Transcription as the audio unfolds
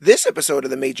This episode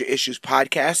of the Major Issues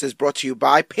Podcast is brought to you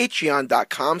by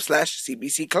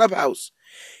patreon.com/CBC Clubhouse.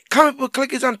 Comic Book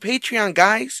Click is on Patreon,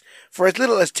 guys. For as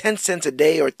little as 10 cents a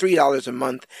day or $3 a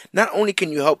month, not only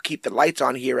can you help keep the lights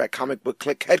on here at Comic Book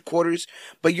Click headquarters,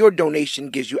 but your donation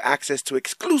gives you access to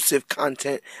exclusive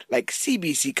content like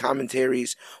CBC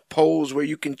commentaries, polls where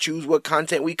you can choose what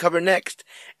content we cover next,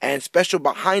 and special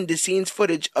behind-the-scenes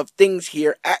footage of things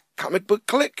here at Comic Book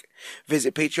Click.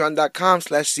 Visit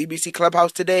patreon.com/CBC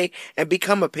Clubhouse today and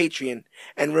become a Patreon.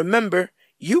 And remember,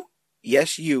 you,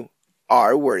 yes you,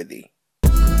 are worthy.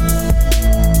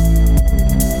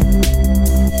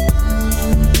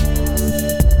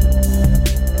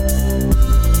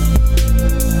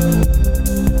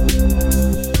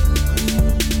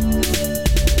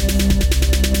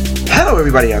 Hello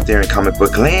everybody out there in comic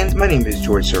book land. My name is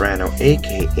George Serrano,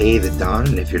 aka The Don,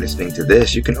 and if you're listening to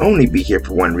this, you can only be here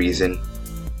for one reason.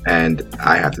 And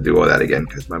I have to do all that again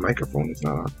because my microphone is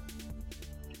not on.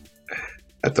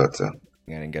 I thought so. I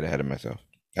didn't get ahead of myself.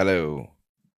 Hello.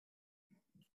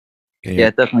 Yeah,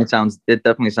 it definitely sounds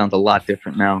a lot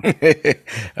different now. Okay,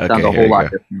 sounds a whole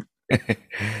lot different.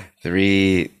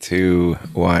 3, 2,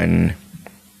 1.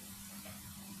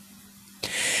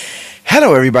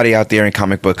 Hello, everybody out there in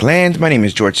comic book land. My name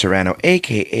is George Serrano,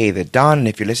 aka The Don, and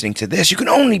if you're listening to this, you can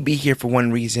only be here for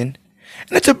one reason,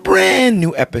 and it's a brand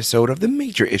new episode of the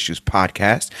Major Issues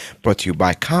Podcast, brought to you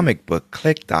by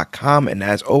comicbookclick.com. And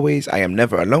as always, I am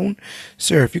never alone.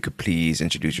 Sir, if you could please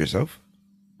introduce yourself.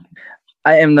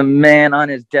 I am the man on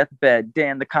his deathbed,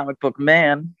 Dan the Comic Book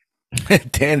Man.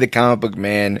 Dan the Comic Book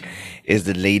Man is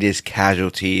the latest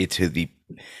casualty to the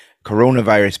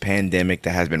coronavirus pandemic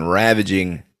that has been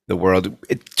ravaging the world.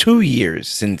 It's 2 years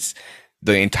since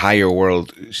the entire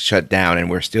world shut down, and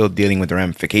we're still dealing with the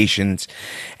ramifications.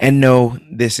 And no,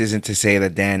 this isn't to say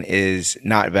that Dan is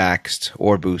not vaxxed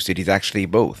or boosted. He's actually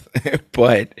both.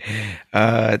 But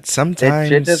sometimes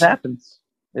it just happens.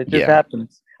 It just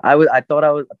happens. I thought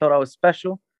I was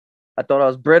special. I thought I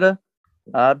was Brita.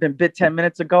 I've been bit 10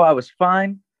 minutes ago. I was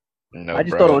fine. No, I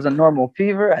just thought it was a normal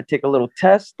fever. I take a little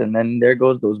test, and then there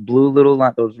goes those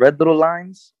those red little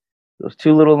lines, those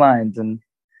two little lines, and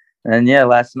yeah,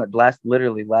 last night,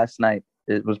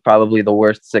 it was probably the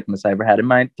worst sickness I ever had in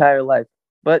my entire life.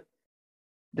 But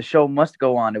the show must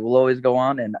go on. It will always go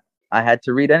on, and I had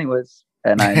to read anyways.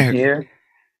 And I'm here.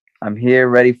 I'm here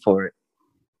ready for it.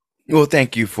 Well,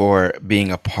 thank you for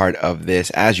being a part of this.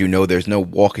 As you know, there's no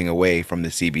walking away from the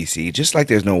CBC, just like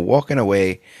there's no walking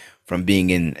away from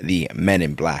being in the Men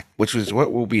in Black, which was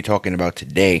what we'll be talking about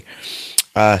today.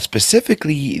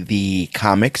 Specifically the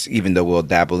comics, even though we'll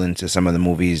dabble into some of the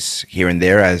movies here and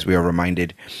there as we are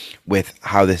reminded with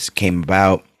how this came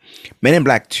about. Men in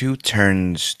Black 2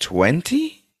 turns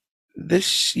 20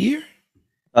 this year?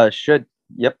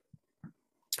 Yep.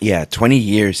 Yeah, 20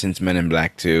 years since Men in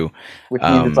Black 2. Which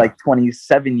means it's like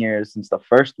 27 years since the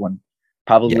first one.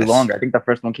 Probably yes. Longer. I think the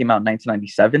first one came out in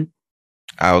 1997.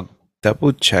 I'll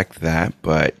double check that,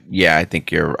 but yeah, I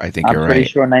think you're right. I'm pretty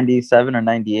sure 97 or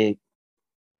 98.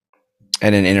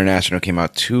 And then International came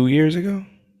out 2 years ago?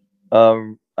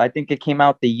 I think it came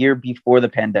out the year before the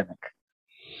pandemic.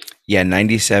 Yeah,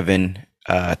 97,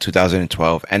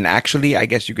 2012. And actually, I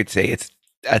guess you could say it's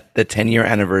at the 10-year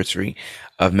anniversary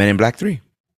of Men in Black 3.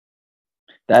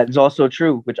 That is also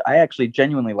true, which I actually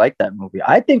genuinely like that movie.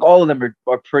 I think all of them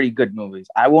are pretty good movies.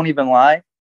 I won't even lie.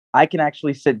 I can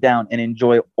actually sit down and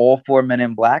enjoy all 4 Men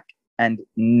in Black and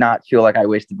not feel like I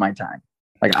wasted my time.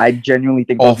 Like, I genuinely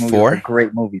think those movies are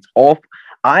great movies.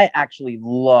 I actually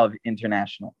love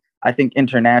International. I think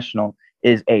International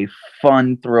is a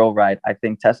fun thrill ride. I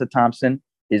think Tessa Thompson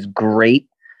is great.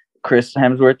 Chris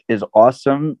Hemsworth is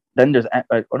awesome. Then there's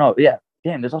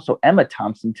there's also Emma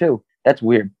Thompson too. That's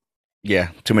weird. Yeah,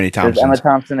 too many Thompsons. There's Emma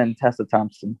Thompson and Tessa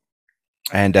Thompson.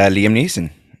 And Liam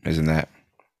Neeson, isn't that?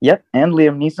 Yep, and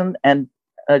Liam Neeson. And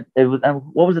it was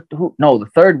what was it? The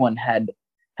third one had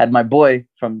my boy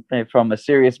from A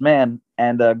Serious Man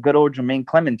and good old Jermaine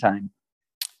Clementine.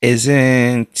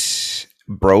 Isn't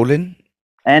Brolin?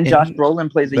 And Josh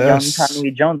Brolin plays a young Tommy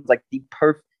Lee Jones, like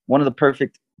one of the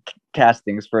perfect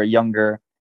castings for a younger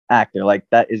actor. Like,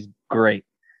 that is great.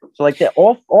 So like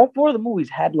all 4 of the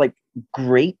movies had like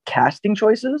great casting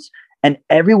choices, and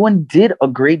everyone did a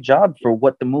great job for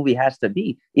what the movie has to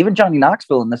be. Even Johnny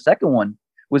Knoxville in the second one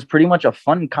was pretty much a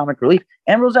fun comic relief.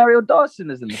 And Rosario Dawson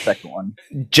is in the second one.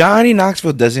 Johnny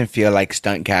Knoxville doesn't feel like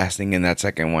stunt casting in that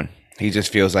second one. He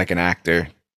just feels like an actor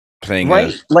playing.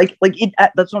 Right.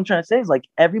 That's what I'm trying to say is like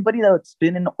everybody that's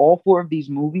been in all 4 of these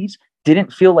movies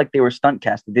didn't feel like they were stunt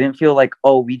casted. They didn't feel like,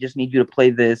 oh, we just need you to play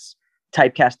this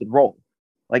typecasted role.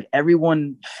 Like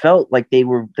everyone felt like they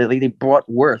brought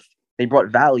worth. They brought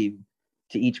value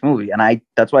to each movie, and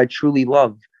that's why I truly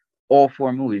love all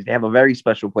four movies. They have a very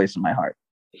special place in my heart.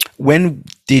 When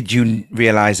did you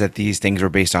realize that these things were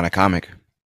based on a comic?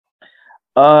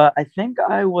 I think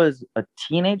I was a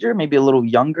teenager, maybe a little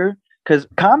younger, because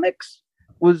comics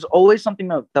was always something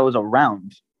that was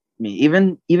around me.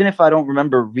 Even if I don't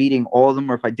remember reading all of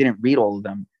them, or if I didn't read all of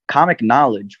them, comic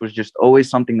knowledge was just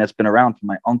always something that's been around, from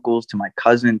my uncles to my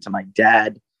cousin to my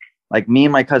dad. Like, me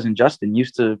and my cousin Justin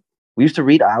used to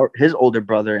read his older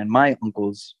brother and my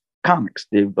uncle's comics,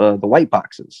 the white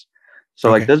boxes.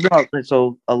 So Okay. like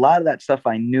so a lot of that stuff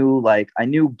I knew. Like, I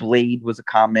knew Blade was a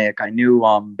comic. I knew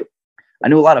a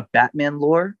lot of Batman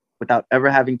lore without ever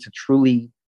having to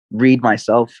truly read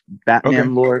myself Batman Okay.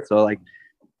 lore. So like,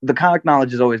 the comic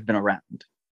knowledge has always been around.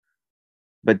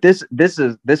 But this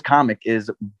comic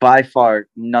is by far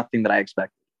nothing that I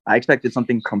expected. I expected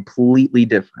something completely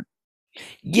different.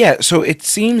 Yeah, so it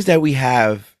seems that we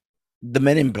have the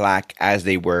Men in Black as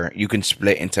they were. You can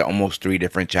split into almost three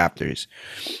different chapters.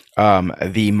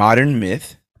 The modern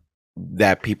myth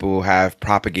that people have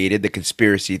propagated, the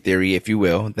conspiracy theory, if you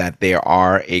will, that there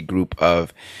are a group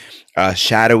of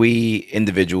shadowy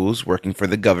individuals working for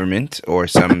the government or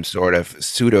some sort of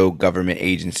pseudo government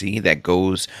agency that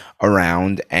goes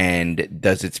around and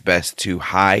does its best to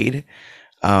hide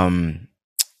um,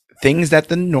 things that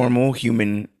the normal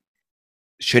human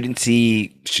shouldn't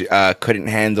see, couldn't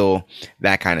handle,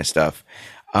 that kind of stuff.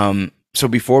 So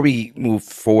before we move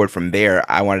forward from there,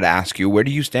 I wanted to ask you, where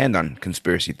do you stand on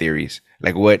conspiracy theories?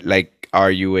 Like, are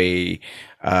you a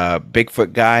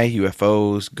Bigfoot guy,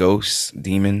 UFOs, ghosts,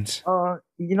 demons?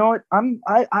 You know what?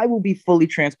 I will be fully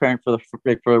transparent for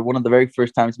one of the very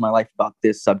first times in my life about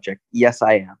this subject. Yes,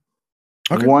 I am.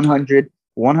 Okay.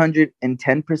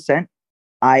 110%.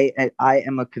 I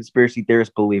am a conspiracy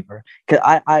theorist believer. Cause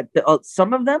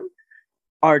some of them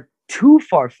are too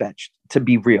far fetched to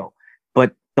be real,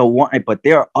 but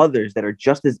there are others that are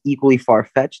just as equally far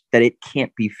fetched that it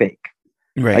can't be fake.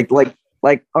 Right. I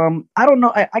don't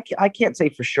know. I can't say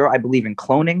for sure. I believe in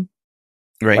cloning.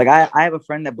 Right. Like, I have a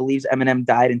friend that believes Eminem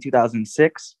died in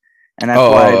 2006, and that's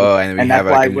and we have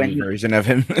like why a new version of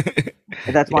him.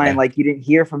 that's why Yeah. like, you didn't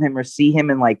hear from him or see him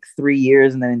in like 3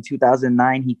 years, and then in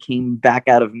 2009 he came back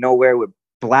out of nowhere with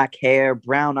black hair,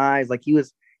 brown eyes. Like,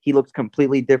 he looks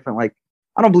completely different. Like,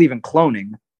 I don't believe in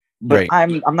cloning, but Right.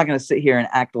 I'm not gonna sit here and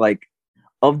act like,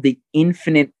 of the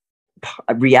infinite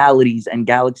realities and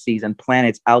galaxies and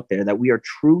planets out there, that we are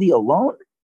truly alone.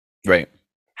 Right.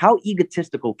 How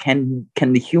egotistical can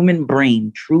the human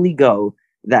brain truly go,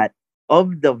 that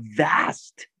of the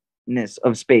vastness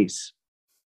of space,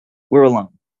 we're alone?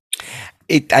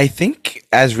 I think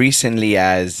as recently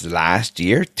as last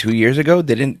year, 2 years ago,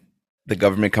 didn't the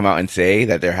government come out and say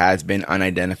that there has been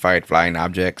unidentified flying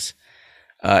objects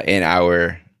in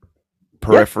our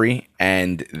periphery,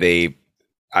 and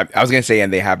I was gonna say,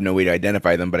 and they have no way to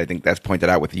identify them, but I think that's pointed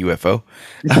out with the UFO.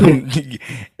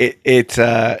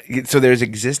 So there's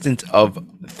existence of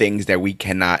things that we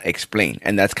cannot explain,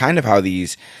 and that's kind of how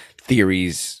these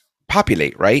theories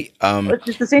populate, right? It's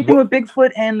just the same thing with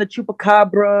Bigfoot and the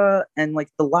Chupacabra and like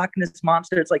the Loch Ness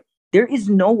monster. It's like, there is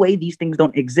no way these things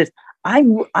don't exist. I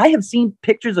have seen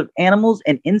pictures of animals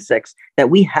and insects that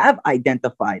we have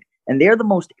identified, and they're the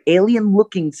most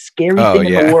alien-looking, scary thing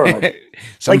in the world.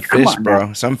 Some Like, come fish, on bro.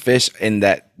 now. Some fish in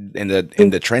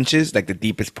the trenches, like the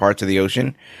deepest parts of the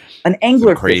ocean. An Some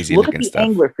anglerfish. crazy Look at looking the stuff.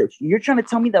 anglerfish. You're trying to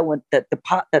tell me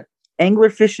that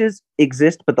anglerfishes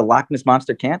exist, but the Loch Ness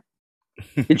monster can't?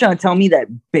 You're trying to tell me that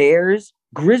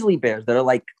grizzly bears that are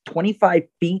like 25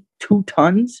 feet, 2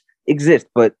 tons exist,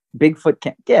 but Bigfoot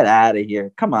can't? Get out of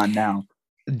here. Come on now.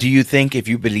 Do you think if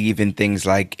you believe in things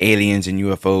like aliens and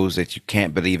UFOs that you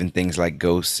can't believe in things like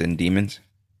ghosts and demons?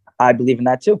 I believe in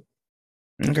that too.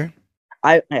 Okay.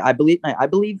 I believe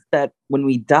that when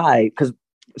we die, because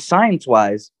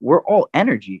science-wise, we're all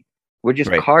energy. We're just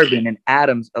Right. carbon and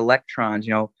atoms, electrons,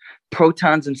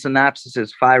 protons and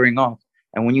synapses firing off.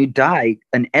 And when you die,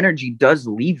 an energy does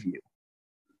leave you.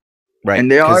 Right.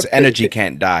 And there Because are energy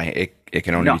can't die. It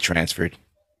can only No. be transferred.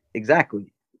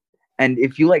 Exactly. And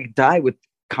if you like die with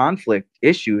conflict,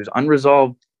 issues,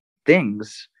 unresolved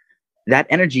things, that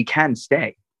energy can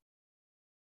stay.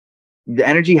 The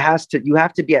energy you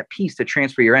have to be at peace to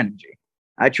transfer your energy.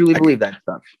 I truly believe that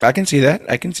stuff. I can see that.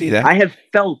 I can see that. I have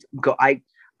felt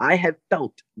I have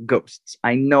felt ghosts.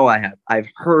 I know I have. I've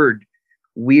heard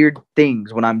weird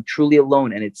things when I'm truly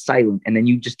alone and it's silent, and then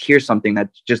you just hear something that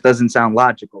just doesn't sound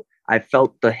logical. I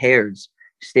felt the hairs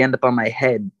stand up on my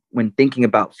head when thinking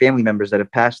about family members that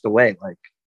have passed away. Like,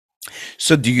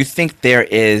 So do you think there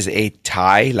is a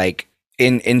tie? Like,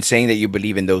 in saying that you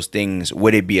believe in those things,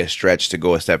 would it be a stretch to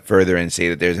go a step further and say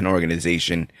that there's an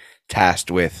organization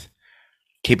tasked with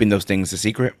keeping those things a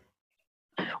secret?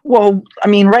 Well, I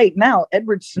mean, right now,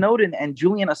 Edward Snowden and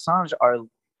Julian Assange are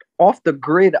off the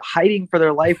grid, hiding for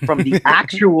their life from the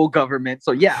actual government.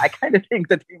 So yeah, I kind of think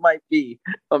that they might be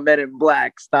a Men in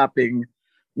Black stopping,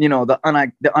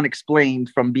 the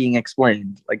unexplained from being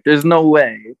explained. Like, there's no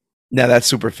way. No, that's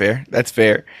super fair. That's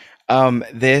fair.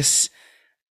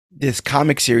 This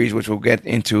comic series, which we'll get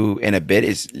into in a bit,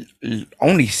 is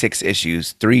only 6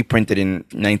 issues, 3 printed in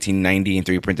 1990 and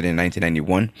 3 printed in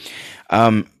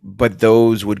 1991. But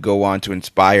those would go on to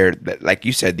inspire, like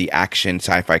you said, the action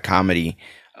sci-fi comedy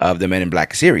of the Men in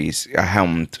Black series,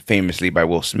 helmed famously by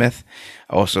Will Smith,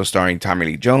 also starring Tommy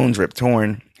Lee Jones, Rip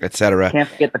Torn, etc. Can't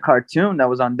forget the cartoon that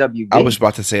was on WB. I was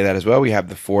about to say that as well. We have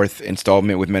the 4th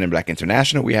installment with Men in Black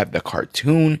International. We have the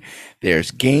cartoon. There's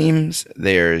games.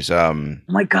 There's oh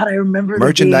my God, I remember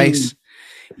merchandise.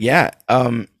 Yeah.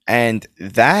 And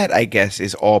that, I guess,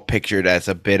 is all pictured as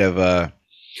a bit of a,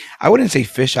 I wouldn't say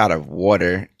fish out of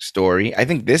water story. I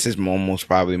think this is almost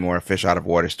probably more a fish out of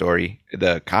water story.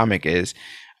 The comic is.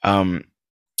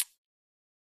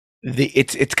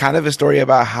 It's kind of a story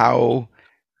about how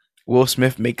Will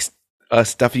Smith makes a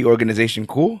stuffy organization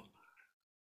cool,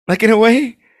 like, in a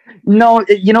way. No,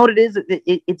 you know what it is?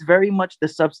 It's very much the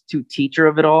substitute teacher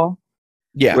of it all.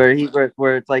 Yeah, where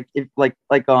it's like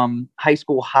High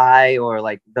School High, or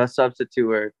like The Substitute,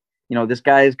 or this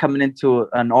guy is coming into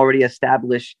an already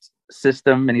established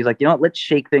system, and he's like, let's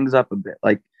shake things up a bit.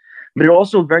 Like, but it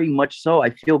also very much so, I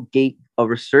feel, gave a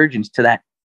resurgence to that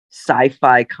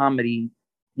sci-fi comedy,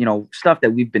 stuff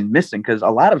that we've been missing, because a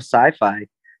lot of sci-fi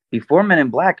before Men in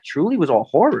Black truly was all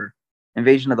horror.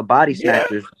 Invasion of the Body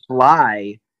Snatchers,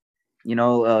 Fly,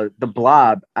 the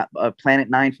Blob, Planet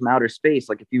 9 from Outer Space.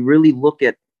 Like, if you really look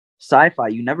at sci-fi,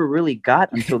 you never really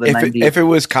got until the 90s. If it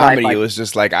was comedy, it was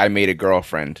just like, I made a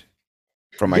girlfriend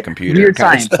from my computer. Weird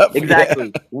science,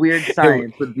 exactly. Yeah. Weird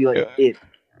science would be like it.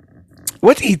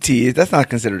 What's E.T.? That's not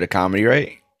considered a comedy,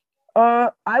 right?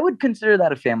 I would consider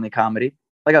that a family comedy,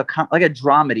 like a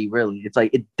dramedy. Really, it's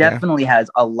like, it definitely has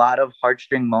a lot of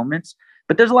heartstring moments,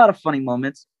 but there's a lot of funny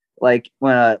moments. Like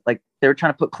when they were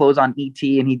trying to put clothes on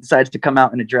E.T. and he decides to come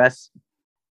out in a dress,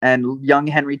 and young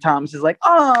Henry Thomas is like,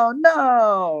 "Oh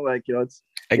no!" Like, it's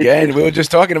we were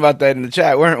just talking about that in the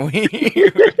chat, weren't we?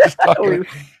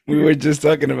 we were just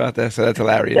talking about that, so that's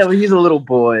hilarious. Yeah, well, he's a little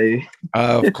boy.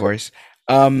 Of course.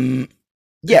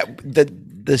 Yeah,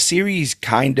 the series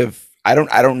kind of, I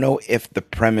don't know if the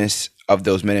premise of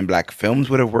those Men in Black films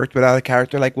would have worked without a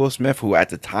character like Will Smith, who at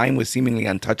the time was seemingly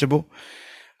untouchable.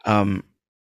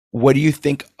 What do you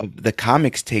think of the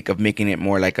comics take of making it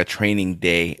more like a Training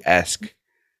Day-esque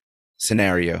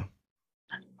scenario?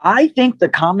 I think the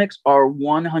comics are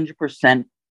 100%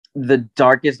 the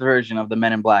darkest version of the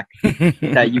Men in Black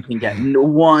that you can get.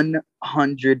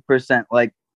 100%.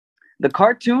 Like, the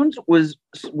cartoons was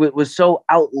so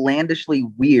outlandishly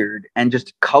weird and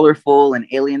just colorful, and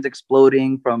aliens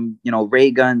exploding from,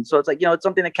 ray guns. So it's like, it's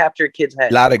something to capture a kid's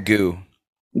head. A lot of goo.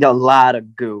 A lot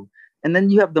of goo. And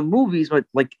then you have the movies, but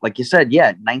like you said,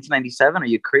 1997. Are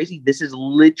you crazy? This is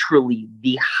literally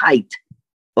the height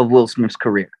of Will Smith's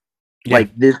career. Yeah.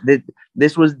 Like,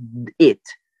 this was it.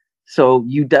 So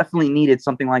you definitely needed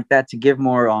something like that to give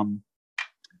more,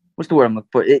 what's the word I'm looking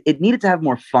for? It needed to have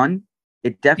more fun.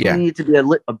 It definitely needed to be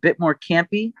a bit more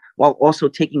campy, while also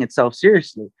taking itself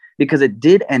seriously, because it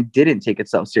did and didn't take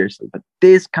itself seriously. But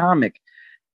this comic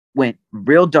went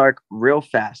real dark, real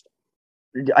fast.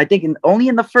 I think only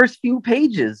in the first few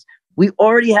pages, we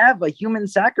already have a human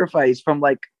sacrifice from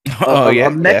like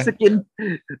a Mexican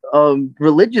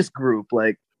religious group.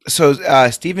 Like, so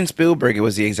Steven Spielberg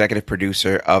was the executive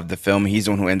producer of the film. He's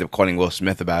the one who ended up calling Will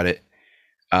Smith about it.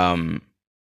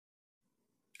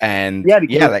 And because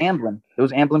it was Amblin. It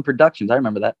was Amblin Productions. I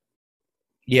remember that.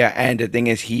 Yeah, and the thing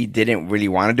is, he didn't really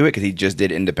want to do it because he just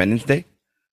did Independence Day.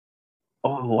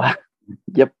 Oh, wow.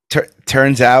 Yep.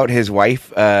 Turns out his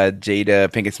wife, Jada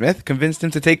Pinkett Smith, convinced him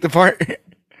to take the part.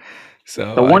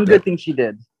 So the one good thing she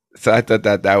did. So I thought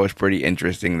that was pretty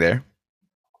interesting there.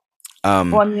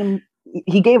 Well, I mean,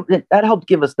 that helped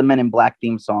give us the Men in Black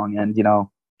theme song, and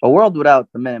a world without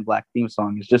the Men in Black theme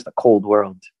song is just a cold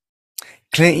world.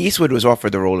 Clint Eastwood was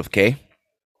offered the role of K.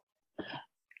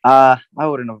 I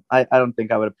wouldn't have. I don't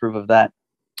think I would approve of that.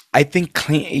 I think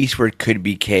Clint Eastwood could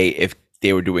be K if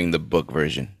they were doing the book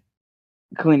version.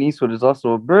 Clint Eastwood is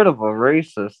also a bit of a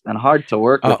racist and hard to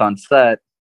work with on set.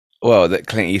 Well, the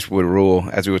Clint Eastwood rule,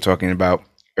 as we were talking about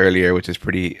earlier, which is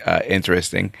pretty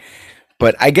interesting.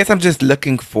 But I guess I'm just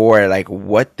looking for like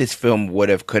what this film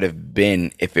could have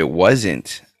been if it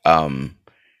wasn't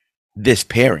this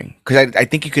pairing, because I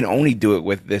think you can only do it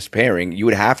with this pairing. You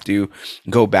would have to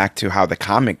go back to how the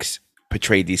comics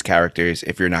portrayed these characters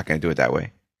if you're not going to do it that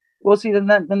way. Well, see, then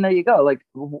there you go. Like,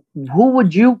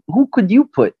 who could you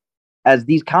put as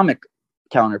these comic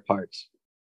counterparts?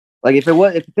 Like, if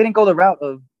it didn't go the route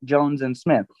of Jones and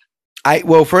Smith.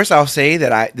 Well, first I'll say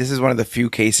that this is one of the few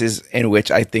cases in which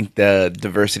I think the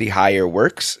diversity hire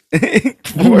works for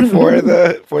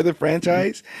the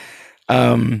franchise.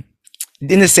 In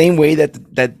the same way that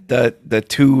the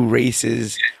two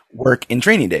races work in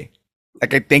Training Day.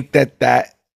 Like, I think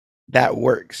that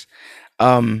works.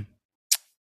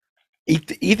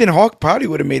 Ethan Hawke probably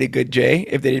would have made a good Jay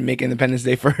if they didn't make Independence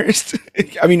Day first.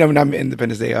 I mean, no, not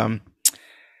Independence Day.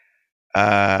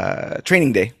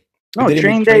 Training Day. No,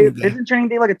 Training Day. Isn't Training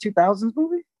Day like a 2000s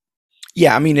movie?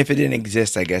 Yeah, I mean, if it didn't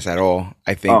exist, I guess, at all,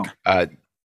 I think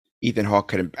Ethan Hawke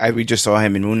could have. We just saw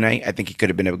him in Moon Knight. I think he could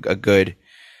have been a good,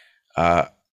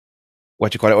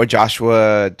 what you call it, or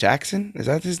Joshua Jackson. Is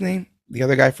that his name? The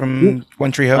other guy from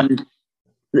One Tree Hill.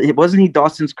 Wasn't he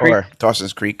Dawson's Creek? Or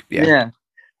Dawson's Creek. Yeah. Yeah.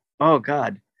 Oh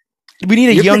God. We need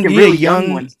a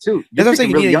young ones too. That's what I'm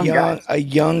saying. We need a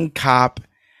young cop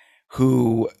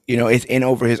who, is in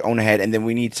over his own head, and then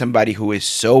we need somebody who is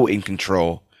so in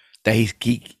control that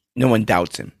no one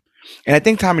doubts him. And I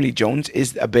think Tommy Lee Jones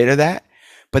is a bit of that,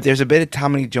 but there's a bit of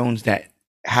Tommy Lee Jones that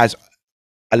has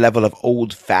a level of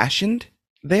old fashioned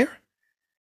there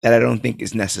that I don't think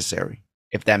is necessary,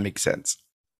 if that makes sense.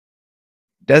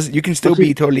 You can still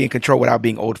be totally in control without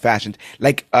being old fashioned.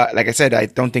 Like I said, I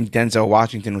don't think Denzel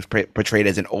Washington was portrayed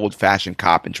as an old fashioned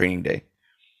cop in Training Day.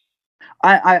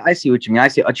 I see what you mean. I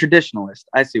see a traditionalist.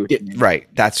 I see what you mean. Right.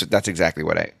 That's exactly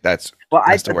what that's. Well,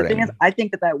 the thing is, I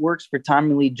think that works for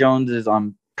Tommy Lee Jones's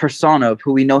persona of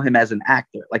who we know him as an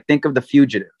actor. Like, think of The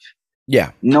Fugitive.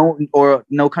 Yeah. No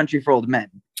Country for Old Men.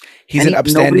 He's an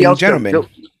upstanding gentleman.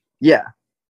 Yeah.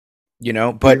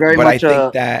 But I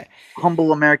think that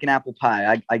humble American apple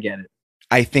pie. I get it.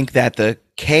 I think that the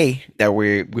K that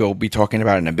we'll be talking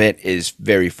about in a bit is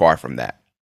very far from that.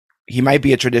 He might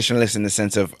be a traditionalist in the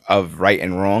sense of right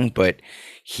and wrong, but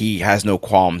he has no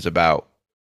qualms about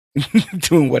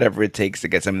doing whatever it takes to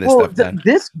get some of this stuff done.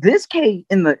 This K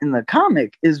in the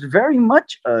comic is very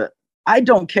much a I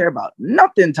don't care about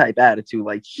nothing type attitude.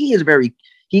 Like, he is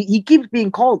he keeps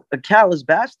being called a callous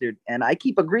bastard, and I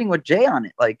keep agreeing with Jay on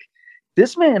it. Like,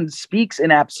 this man speaks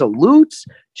in absolutes,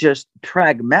 just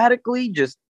pragmatically,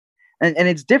 and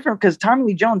it's different because Tommy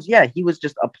Lee Jones, he was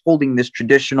just upholding this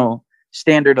traditional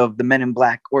standard of the Men in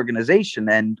Black organization,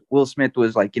 and Will Smith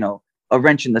was like, a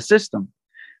wrench in the system.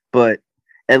 But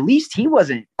at least he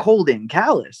wasn't cold and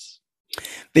callous.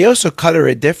 They also color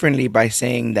it differently by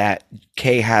saying that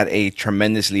Kay had a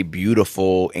tremendously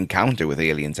beautiful encounter with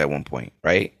aliens at one point,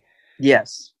 right?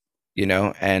 Yes.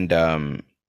 And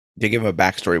they give him a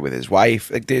backstory with his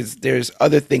wife. Like, there's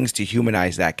other things to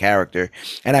humanize that character,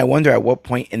 and I wonder at what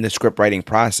point in the script writing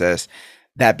process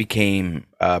that became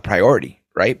a priority.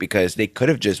 Right? Because they could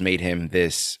have just made him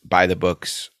this by the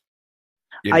books.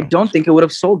 I don't think it would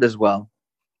have sold as well.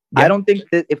 Yeah. I don't think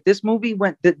that if this movie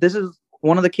this is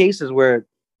one of the cases where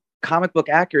comic book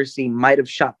accuracy might have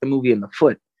shot the movie in the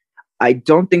foot. I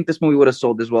don't think this movie would have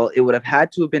sold as well. It would have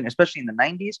had to have been, especially in the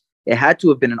 90s, it had to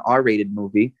have been an R-rated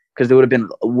movie because there would have been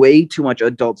way too much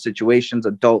adult situations,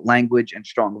 adult language, and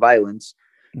strong violence.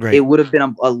 Right. It would have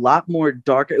been a lot more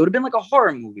darker. It would have been like a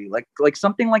horror movie, like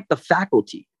something like The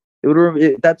Faculty. It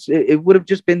would have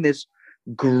just been this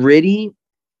gritty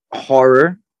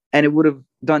horror, and it would have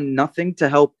done nothing to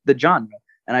help the genre.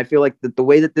 And I feel like the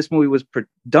way that this movie was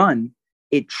done,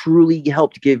 it truly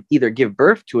helped either give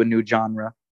birth to a new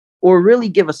genre, or really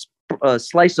give a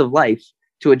slice of life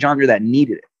to a genre that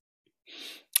needed it.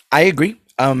 I agree.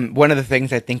 One of the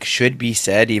things I think should be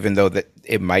said, even though that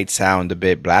it might sound a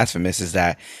bit blasphemous, is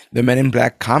that the Men in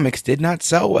Black comics did not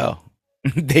sell well.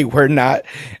 They were not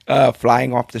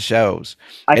flying off the shelves.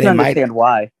 I can understand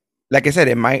why. Like I said,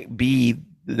 it might be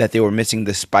that they were missing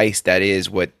the spice that is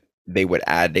what they would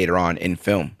add later on in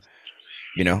film.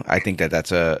 I think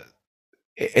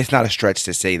it's not a stretch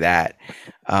to say that.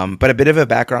 But a bit of a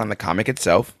background on the comic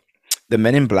itself. The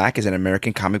Men in Black is an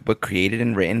American comic book created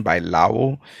and written by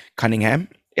Lowell Cunningham,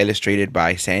 illustrated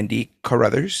by Sandy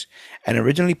Carruthers, and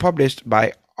originally published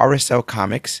by RSL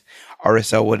Comics.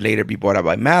 RSL would later be bought out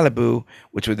by Malibu,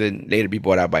 which would then later be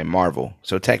bought out by Marvel.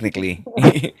 So technically,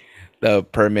 the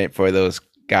permit for those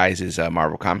guys is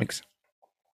Marvel Comics.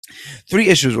 3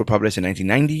 issues were published in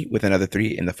 1990, with another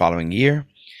 3 in the following year.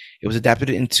 It was adapted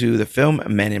into the film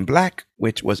Men in Black,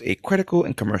 which was a critical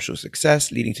and commercial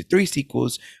success, leading to 3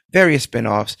 sequels, various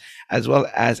spin-offs, as well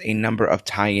as a number of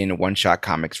tie-in one-shot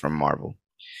comics from Marvel.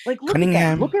 Like, look at that.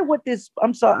 Cunningham. Look at what this.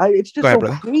 I'm sorry. It's just Go ahead, so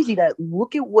brother. crazy that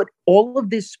look at what all of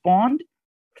this spawned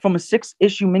from a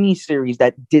 6-issue miniseries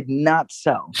that did not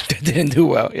sell. That didn't do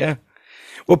well. Yeah.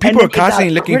 Well, And people then are it got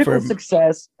constantly looking critical for.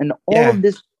 success and all Yeah. of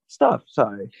this stuff.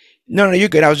 Sorry. No, you're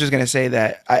good. I was just gonna say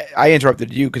that I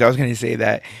interrupted you because I was gonna say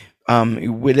that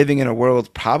we're living in a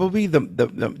world probably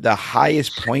the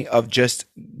highest point of just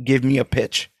give me a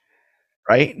pitch,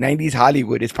 right? 90s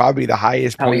Hollywood is probably the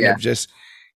highest Hell point yeah. of just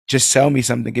sell me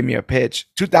something, give me a pitch.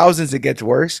 2000s it gets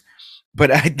worse,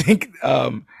 but I think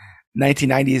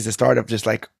 1990 is the start of just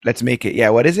like let's make it. Yeah,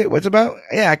 what is it? What's it about?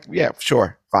 Yeah,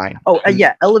 sure, fine. Oh,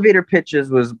 yeah. Elevator pitches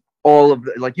was all of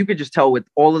the, like, you could just tell with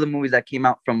all of the movies that came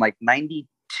out from like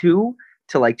 92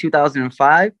 to like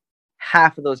 2005,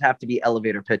 half of those have to be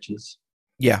elevator pitches.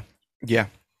 Yeah.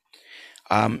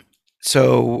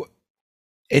 So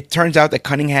it turns out that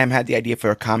Cunningham had the idea for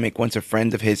a comic once a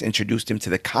friend of his introduced him to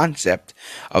the concept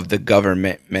of the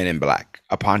government Men in Black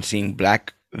upon seeing a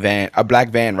black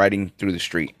van riding through the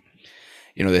street.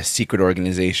 You know, the secret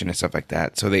organization and stuff like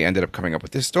that. So they ended up coming up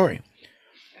with this story.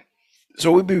 So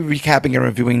we'll be recapping and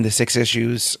reviewing the 6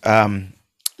 issues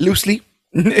loosely.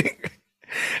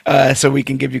 So we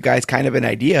can give you guys kind of an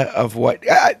idea of what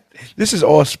this is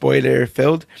all spoiler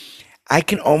filled. I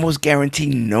can almost guarantee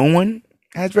no one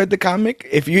has read the comic.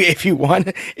 If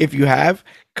you have,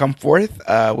 come forth.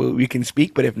 We can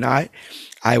speak, but if not,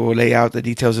 I will lay out the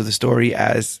details of the story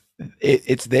as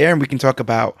it's there, and we can talk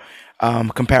about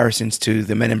comparisons to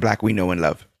the Men in Black we know and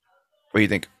love. What do you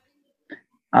think?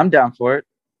 I'm down for it.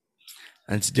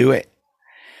 Let's do it.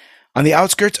 On the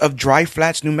outskirts of Dry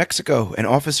Flats, New Mexico, an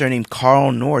officer named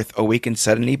Carl North awakens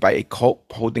suddenly by a cult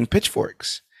holding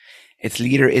pitchforks. Its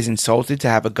leader is insulted to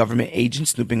have a government agent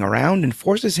snooping around and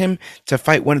forces him to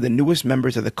fight one of the newest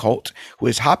members of the cult who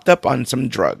is hopped up on some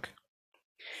drug.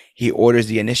 He orders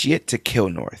the initiate to kill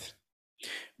North.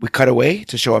 We cut away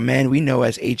to show a man we know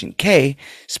as Agent K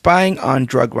spying on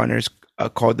drug runners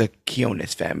called the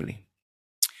Quinones family.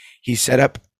 He set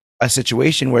up a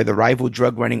situation where the rival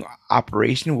drug running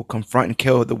operation will confront and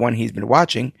kill the one he's been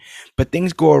watching, but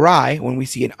things go awry when we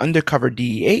see an undercover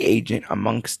DEA agent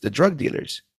amongst the drug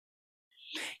dealers.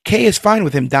 K is fine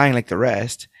with him dying like the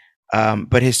rest,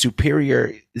 but his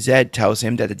superior Zed tells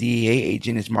him that the DEA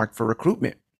agent is marked for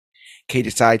recruitment. K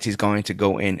decides he's going to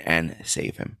go in and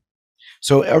save him.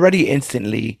 So already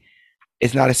instantly,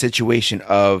 it's not a situation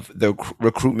of the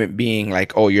recruitment being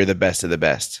like, oh, you're the best of the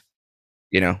best.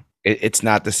 You know, it's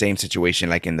not the same situation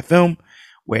like in the film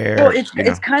where. Well,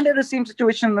 it's kind of the same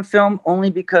situation in the film,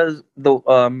 only because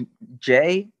the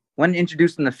Jay, when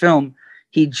introduced in the film,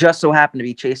 he just so happened to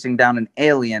be chasing down an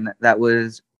alien that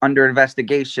was under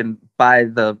investigation by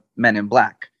the Men in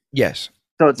Black. Yes.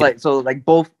 So it's like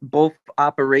both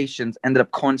operations ended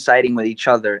up coinciding with each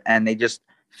other, and they just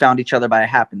found each other by a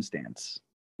happenstance.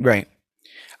 Right.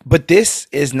 But this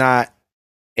is not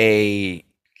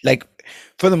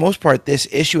for the most part, this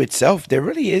issue itself, there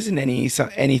really isn't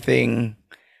anything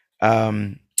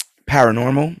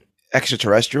paranormal,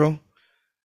 extraterrestrial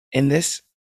in this.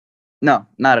 No,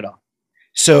 not at all.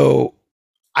 So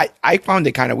I found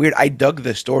it kind of weird. I dug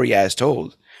the story as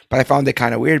told, but I found it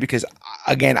kind of weird because,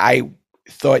 again, I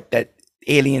thought that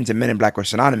aliens and Men in Black were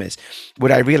synonymous.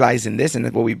 What I realized in this, and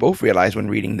what we both realized when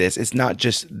reading this, it's not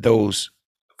just those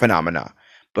phenomena,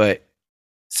 but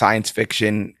science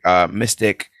fiction,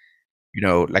 mystic, you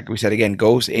know, like we said again,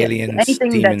 ghosts, aliens,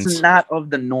 anything demons. That's not of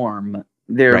the norm,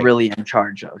 they're Right. really in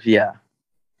charge of. Yeah.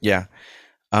 Yeah.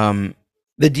 The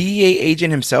DEA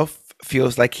agent himself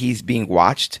feels like he's being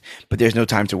watched, but there's no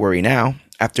time to worry now.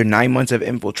 After 9 months of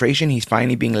infiltration, he's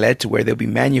finally being led to where they'll be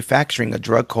manufacturing a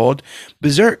drug called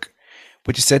Berserk,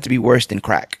 which is said to be worse than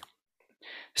crack.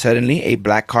 Suddenly, a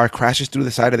black car crashes through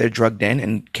the side of their drug den,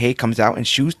 and Kay comes out and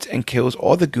shoots and kills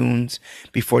all the goons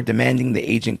before demanding the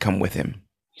agent come with him.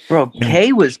 Bro,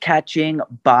 Kay was catching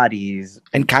bodies.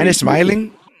 And kind of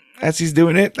smiling as he's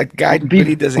doing it. Like, the guy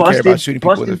really doesn't care about shooting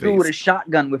people in the busted through with a face.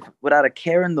 shotgun without a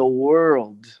care in the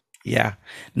world. Yeah.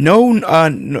 No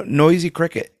noisy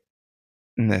cricket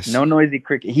in this. No noisy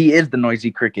cricket. He is the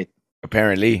noisy cricket.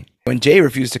 Apparently. When Jay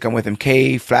refused to come with him,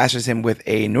 Kay flashes him with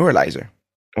a neuralizer.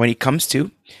 When he comes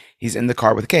to, he's in the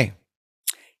car with Kay.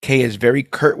 Kay is very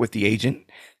curt with the agent,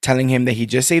 telling him that he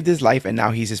just saved his life and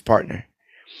now he's his partner.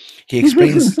 He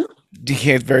explains,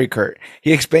 he is very curt.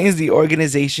 He explains the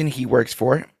organization he works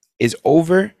for is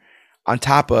over, on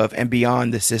top of, and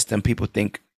beyond the system people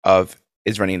think of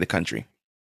is running the country.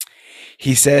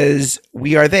 He says,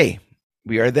 we are they.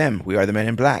 We are them. We are the Men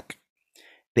in Black.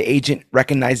 The agent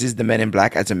recognizes the Men in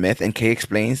Black as a myth, and Kay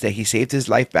explains that he saved his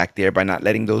life back there by not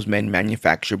letting those men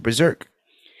manufacture Berserk.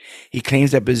 He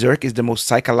claims that Berserk is the most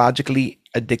psychologically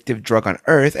addictive drug on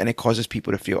Earth, and it causes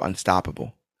people to feel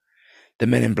unstoppable. The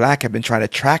Men in Black have been trying to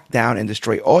track down and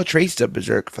destroy all traces of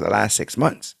Berserk for the last 6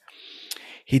 months.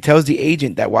 He tells the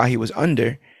agent that while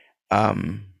under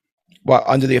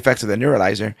the effects of the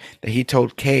neuralizer, that he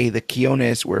told Kay the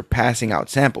Keonis were passing out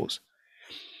samples.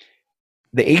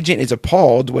 The agent is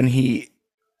appalled when he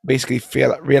basically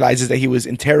realizes that he was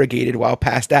interrogated while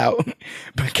passed out,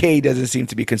 but Kay doesn't seem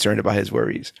to be concerned about his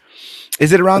worries.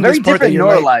 Is it around this part that you're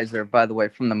neuralizer, by the way,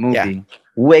 from the movie? Yeah.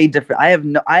 Way different.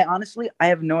 I honestly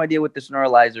have no idea what this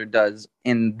neuralizer does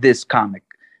in this comic,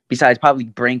 besides probably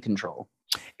brain control.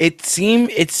 It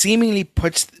seemingly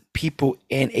puts people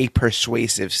in a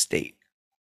persuasive state.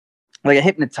 Like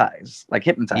hypnotized.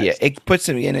 Yeah, it puts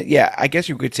them in it. Yeah, I guess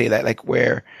you could say that, like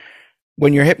where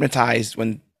when you're hypnotized,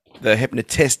 when the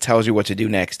hypnotist tells you what to do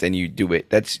next and you do it.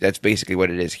 That's basically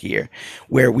what it is here.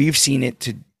 Where we've seen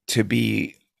it to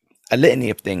be a litany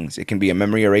of things. It can be a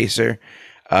memory eraser,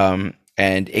 and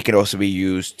it can also be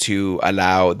used to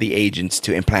allow the agents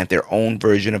to implant their own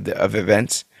version of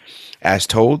events as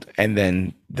told, and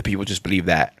then the people just believe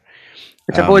that.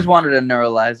 Which I've always wanted a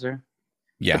neuralizer.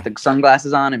 Yeah. Put the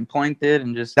sunglasses on and pointed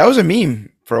and just... That was a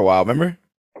meme for a while, remember?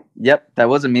 Yep, that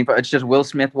was a meme, but it's just Will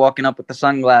Smith walking up with the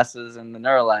sunglasses and the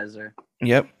neuralizer.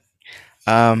 Yep.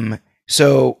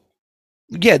 So,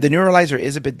 yeah, the neuralizer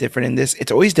is a bit different in this.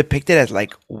 It's always depicted as,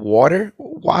 like, water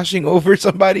washing over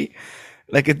somebody.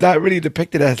 Like, it's not really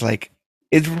depicted as, like...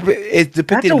 It's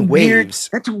depicted in waves.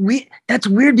 That's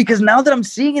weird because now that I'm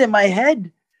seeing it in my head,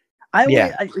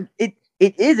 it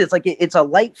is. It's like it's a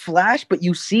light flash, but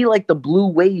you see like the blue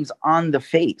waves on the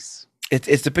face.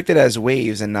 It's depicted as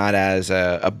waves and not as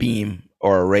a beam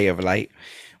or a ray of light,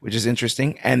 which is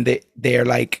interesting. And they're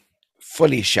like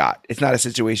fully shot. It's not a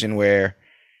situation where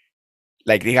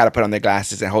like they got to put on their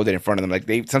glasses and hold it in front of them.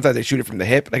 Like sometimes they shoot it from the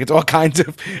hip. Like it's all kinds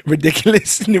of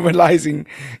ridiculous neuralizing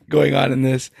going on in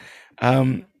this.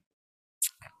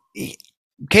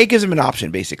 Kay gives him an option,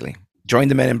 basically. Join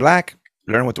the Men in Black,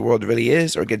 learn what the world really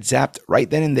is, or get zapped right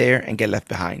then and there and get left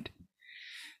behind.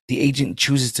 The agent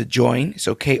chooses to join,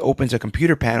 so Kay opens a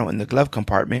computer panel in the glove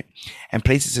compartment and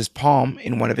places his palm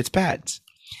in one of its pads.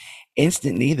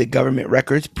 Instantly, the government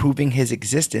records proving his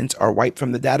existence are wiped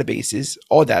from the databases,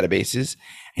 all databases,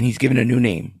 and he's given a new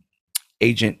name,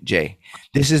 Agent J.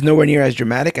 This is nowhere near as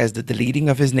dramatic as the deleting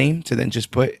of his name to then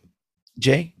just put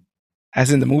J. As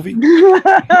in the movie?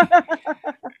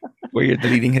 Where you're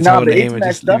deleting his whole name and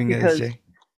just leaving it as J.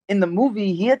 In the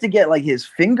movie, he had to get like his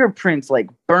fingerprints like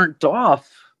burnt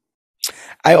off.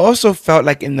 I also felt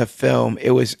like in the film,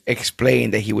 it was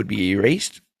explained that he would be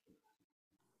erased.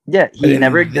 Yeah, he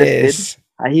never existed.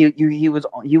 You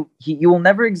will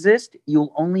never exist.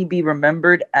 You'll only be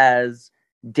remembered as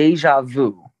deja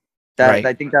vu. Right.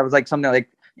 I think that was like something like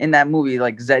in that movie,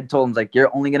 like Zed told him, like,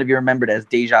 you're only going to be remembered as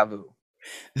deja vu.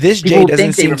 This Jay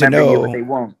doesn't seem to know. But they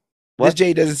won't. This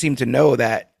Jay doesn't seem to know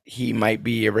that he might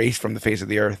be erased from the face of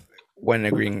the earth when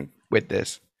agreeing with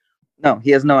this. No,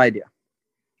 he has no idea.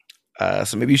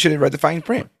 So maybe you should have read the fine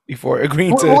print before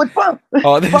agreeing to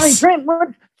all this. Fine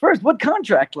print? What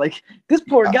contract? Like, this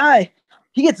poor guy,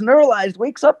 he gets neuralized,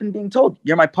 wakes up and being told,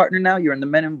 you're my partner now, you're in the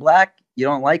Men in Black, you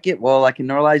don't like it? Well, I can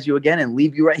neuralize you again and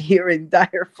leave you right here in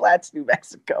Dyer Flats, New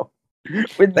Mexico.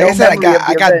 Like I said,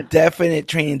 I got definite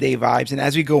Training Day vibes, and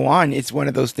as we go on, it's one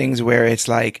of those things where it's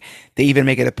like they even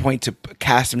make it a point to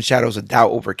cast some shadows of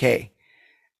doubt over Kay,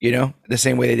 you know, the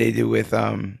same way that they do with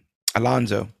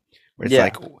Alonzo, where it's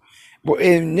like, well,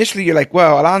 initially you're like,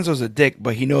 well, Alonzo's a dick,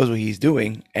 but he knows what he's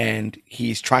doing, and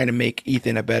he's trying to make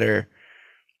Ethan a better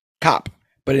cop.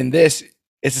 But in this,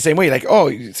 it's the same way, like,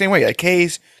 like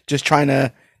Kay's just trying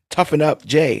to toughen up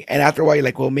Jay, and after a while, you're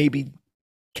like, well, maybe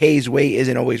Kay's way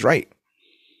isn't always right.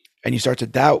 And you start to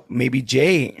doubt maybe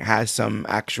Jay has some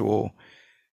actual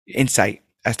insight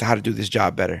as to how to do this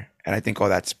job better. And I think,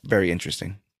 that's very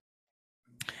interesting.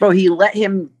 Bro, he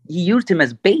used him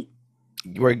as bait.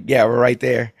 We're right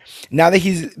there. Now that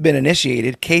he's been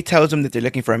initiated, Kay tells him that they're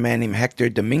looking for a man named Hector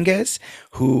Dominguez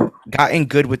who got in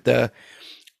good with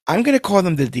I'm going to call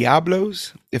them the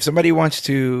Diablos. If somebody wants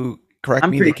to correct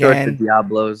me, they can. The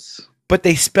Diablos. But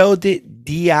they spelled it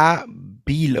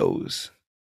Diabilos.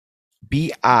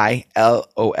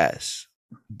 Bilos.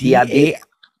 Diabilos.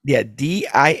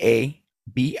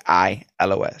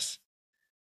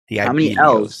 How many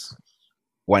L's?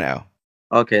 One L.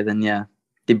 Okay, then yeah.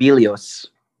 Dibilios.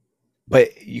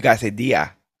 But you gotta say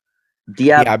Dia.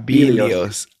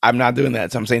 Diabilios. I'm not doing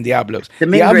that, so I'm saying Diablos. The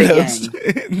Diablos.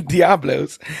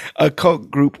 Diablos, a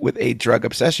cult group with a drug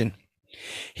obsession.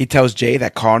 He tells Jay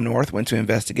that Carl North went to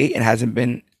investigate and hasn't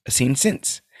been seen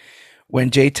since. when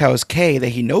Jay tells Kay that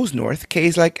he knows North,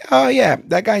 Kay's like, "Oh yeah,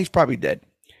 that guy's probably dead,"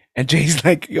 and Jay's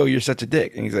like, "Yo, you're such a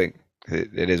dick," and he's like,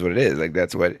 "It is what it is. Like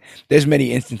that's what." There's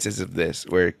many instances of this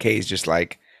where Kay's just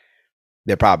like,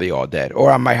 "They're probably all dead,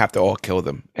 or I might have to all kill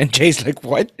them," and Jay's like,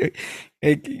 "What?"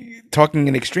 Like, talking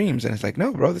in extremes, and it's like,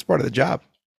 "No, bro, that's part of the job."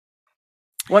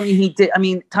 Well, I mean, he did. I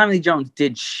mean, Tommy Lee Jones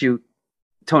did shoot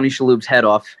Tony Shalhoub's head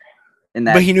off in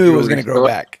that, but he knew it was going to grow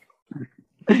back.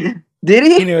 Did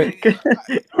he? He knew it.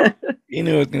 He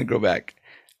knew it was going to grow back.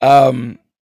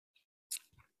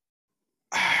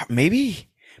 Maybe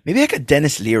like a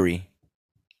Dennis Leary.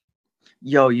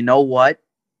 Yo, you know what?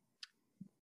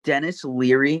 Dennis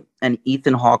Leary and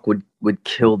Ethan Hawke would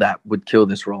kill that. Would kill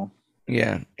this role.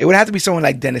 Yeah, it would have to be someone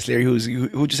like Dennis Leary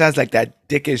who just has like that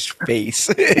dickish face.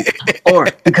 Or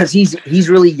because he's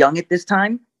really young at this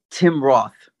time, Tim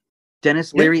Roth.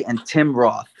 Dennis Leary and Tim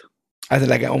Roth. I think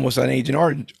like almost an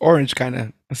Agent Orange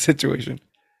kind of situation.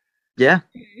 Yeah.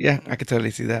 Yeah, I could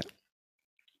totally see that.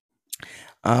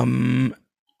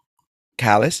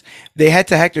 Callus. They head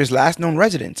to Hector's last known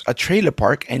residence, a trailer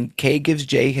park, and Kay gives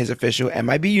Jay his official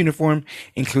MIB uniform,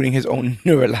 including his own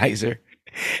neuralizer.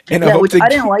 And which I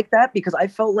didn't like that because I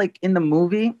felt like in the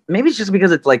movie, maybe it's just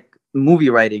because it's like movie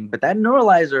writing, but that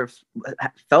neuralizer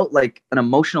felt like an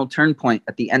emotional turn point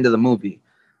at the end of the movie.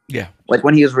 Yeah. Like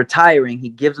when he was retiring, he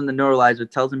gives him the neuralizer,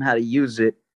 tells him how to use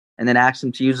it, and then asks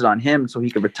him to use it on him so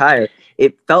he could retire.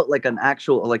 It felt like an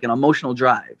emotional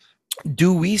drive.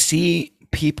 Do we see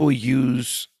people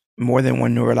use more than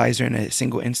one neuralizer in a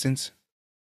single instance?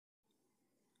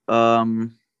 I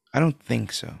don't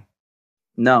think so.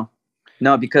 No,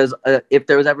 because if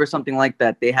there was ever something like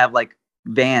that, they have like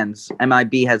vans.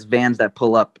 MIB has vans that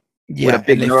pull up. Yeah, with a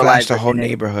big and they flash the whole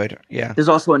neighborhood. Yeah. There's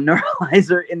also a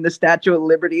neuralizer in the Statue of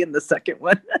Liberty in the second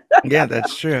one. Yeah,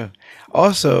 that's true.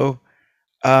 Also,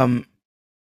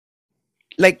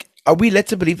 like, are we led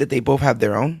to believe that they both have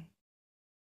their own?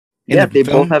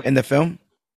 Both have in the film.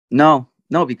 No,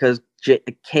 because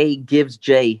Kay gives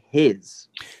Jay his.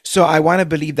 So I want to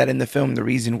believe that in the film, the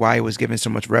reason why it was given so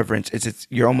much reverence is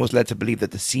you're almost led to believe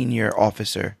that the senior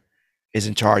officer is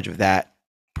in charge of that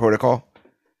protocol.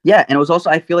 Yeah, and it was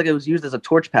also, I feel like it was used as a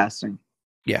torch passing.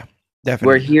 Yeah, definitely.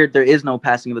 Where here, there is no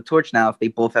passing of the torch now if they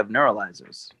both have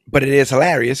neuralizers. But it is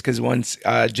hilarious because once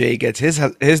Jay gets his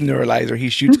neuralizer, he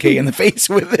shoots Kay in the face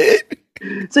with it.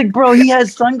 It's like, bro, he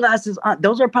has sunglasses on.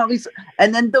 Those are probably...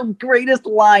 And then the greatest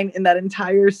line in that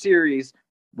entire series,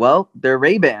 well, they're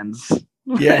Ray-Bans.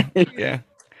 Yeah, yeah.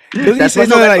 That's why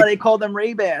they call them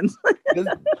Ray-Bans.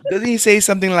 Doesn't he say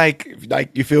something like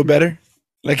you feel better?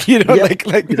 Like, you know, like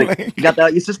you got that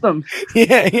out your system.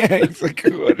 Yeah. It's like,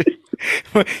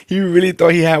 he really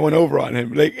thought he had one over on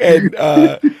him. Like, and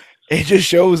it just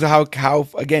shows how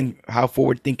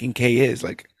forward thinking Kay is.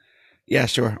 Like, yeah,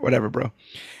 sure, whatever, bro.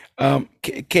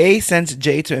 Kay sends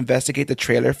Jay to investigate the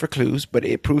trailer for clues, but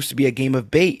it proves to be a game of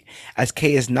bait as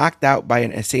Kay is knocked out by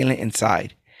an assailant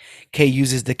inside. Kay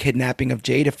uses the kidnapping of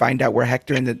Jay to find out where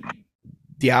Hector and the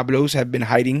Diablos have been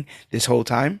hiding this whole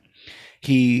time.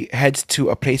 He heads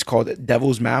to a place called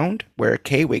Devil's Mound, where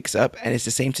Kay wakes up, and it's the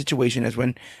same situation as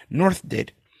when North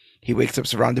did. He wakes up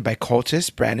surrounded by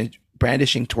cultists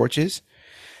brandishing torches.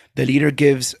 The leader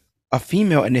gives a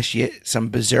female initiate some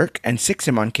berserk and sicks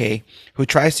him on Kay, who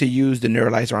tries to use the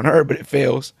neuralizer on her, but it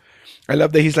fails. I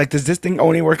love that he's like, does this thing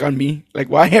only work on me? Like,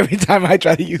 why every time I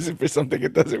try to use it for something,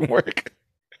 it doesn't work?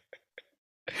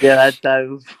 Yeah, that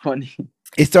was funny.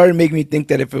 It started making me think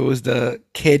that if it was the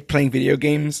kid playing video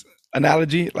games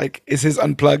analogy, like, is his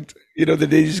unplugged? You know, did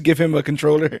they just give him a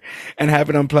controller and have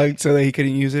it unplugged so that he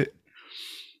couldn't use it?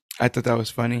 I thought that was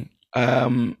funny.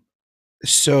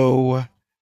 So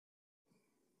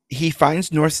he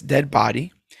finds North's dead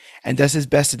body and does his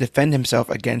best to defend himself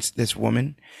against this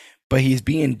woman, but he's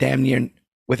being damn near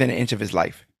within an inch of his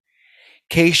life.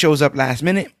 Kay shows up last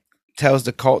minute, tells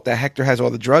the cult that Hector has all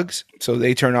the drugs, so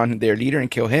they turn on their leader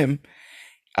and kill him.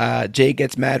 Jay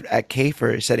gets mad at Kay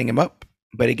for setting him up,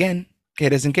 but again, Kay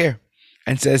doesn't care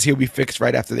and says he'll be fixed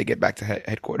right after they get back to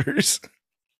headquarters.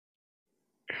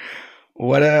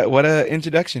 What a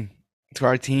introduction to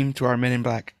our team, to our Men in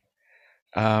Black.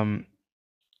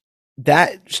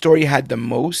 That story had the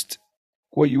most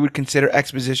what you would consider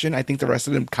exposition. I think the rest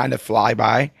of them kind of fly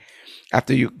by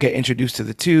after you get introduced to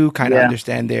the two, kind of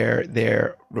understand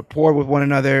their rapport with one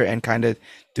another and kind of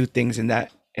do things in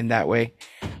that way.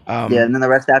 And then the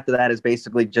rest after that is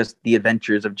basically just the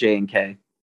adventures of Jay and Kay.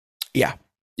 Yeah.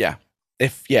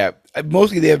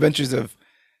 Mostly the adventures of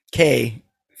Kay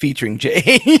featuring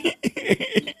Jay.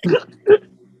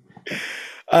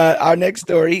 Our next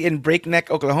story in Breakneck,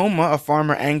 Oklahoma, a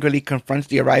farmer angrily confronts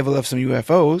the arrival of some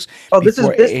UFOs Oh,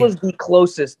 before this a was the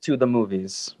closest to the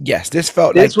movies. yes, this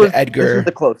felt like This was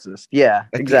the closest. Yeah,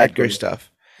 The Edgar exactly. stuff.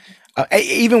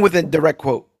 Even with a direct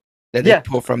quote that they Yeah,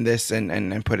 pull from this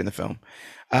and put in the film.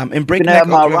 In you can Breakneck, have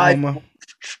my Oklahoma. rifle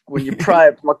when you pry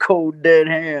it from my cold dead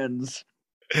hands.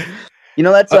 You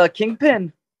know that's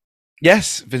Kingpin.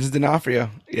 Yes, Vincent D'Onofrio.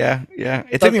 Yeah.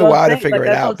 It took That's me a what I'm while to saying. figure Like, it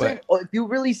that's what out, I'm saying. but If you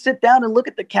really sit down and look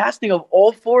at the casting of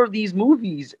all four of these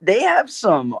movies, they have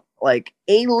some like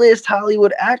A-list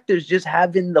Hollywood actors just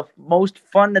having the most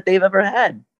fun that they've ever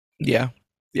had. yeah.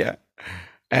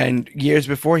 And years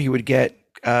before, he would get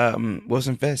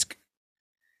Wilson Fisk.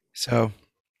 So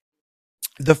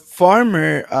the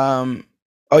farmer,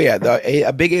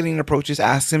 a big alien approaches,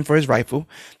 asks him for his rifle.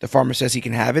 The farmer says he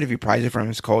can have it if he pries it from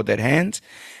his cold dead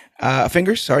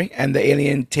fingers. And the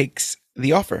alien takes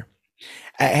the offer.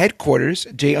 At headquarters,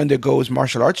 Jay undergoes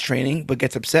martial arts training, but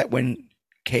gets upset when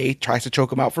Kay tries to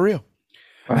choke him out for real.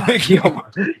 He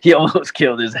almost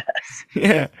killed his ass.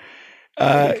 Yeah.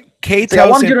 Kay I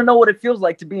wanted you to know what it feels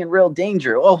like to be in real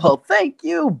danger. Oh, well, thank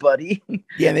you, buddy.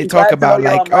 Yeah, and they talk about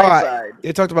like,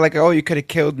 you could have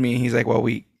killed me. He's like, well,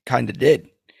 we kind of did.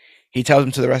 He tells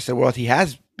him to the rest of the world he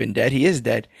has been dead. He is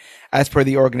dead, as per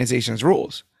the organization's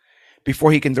rules.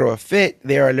 Before he can throw a fit,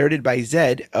 they are alerted by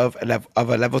Zed of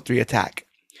a level 3 attack.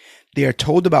 They are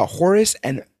told about Horace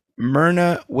and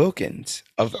Myrna Wilkins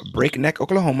of Breakneck,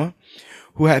 Oklahoma,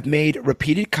 who have made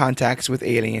repeated contacts with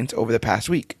aliens over the past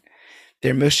week.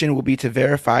 Their mission will be to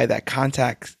verify that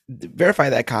contact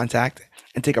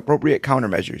and take appropriate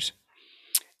countermeasures.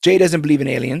 Jay doesn't believe in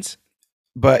aliens,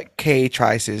 but Kay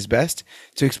tries his best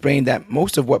to explain that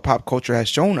most of what pop culture has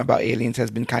shown about aliens has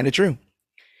been kind of true.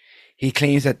 He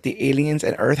claims that the aliens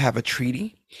and Earth have a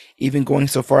treaty, even going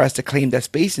so far as to claim that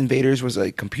Space Invaders was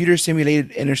a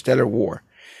computer-simulated interstellar war.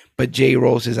 But Jay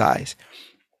rolls his eyes.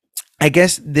 I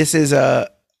guess this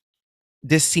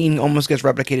scene almost gets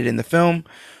replicated in the film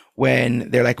when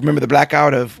they're like, remember the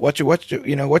blackout of what you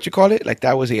call it? Like,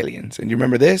 that was aliens. And you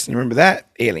remember this and you remember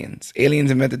that? Aliens. Aliens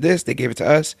invented this, they gave it to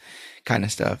us, kind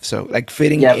of stuff. So like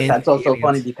fitting in. Yeah, that's also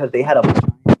funny because they had a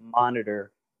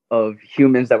monitor of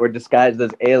humans that were disguised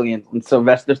as aliens, and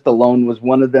Sylvester Stallone was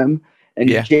one of them. And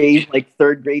Jay's like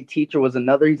third grade teacher was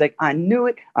another. He's like, I knew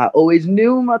it. I always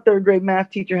knew my third grade math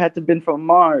teacher had to have been from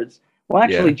Mars. Well,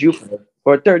 actually, Jupiter,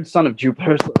 or third son of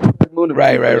Jupiter. So moon of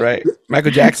Jupiter. Right.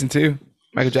 Michael Jackson too.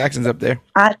 Michael Jackson's up there.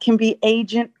 I can be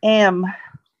Agent M.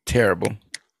 Terrible.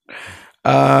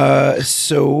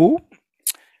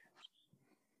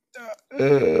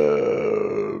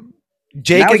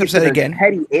 Jay gets upset again.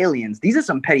 Petty aliens. These are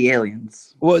some petty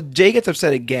aliens. Well, Jay gets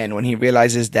upset again when he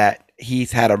realizes that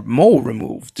he's had a mole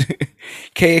removed.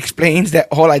 Kay explains that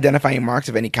all identifying marks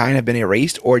of any kind have been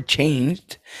erased or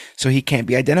changed, so he can't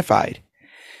be identified.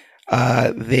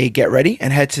 They get ready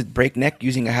and head to Breakneck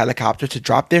using a helicopter to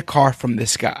drop their car from the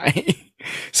sky.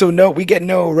 So no, we get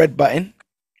no red button,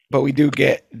 but we do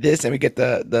get this, and we get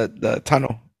the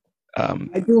tunnel.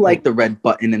 I do like the red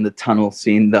button in the tunnel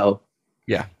scene, though.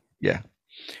 Yeah.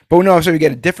 But no, so we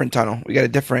get a different tunnel. We get a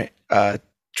different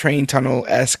train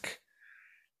tunnel-esque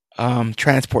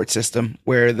transport system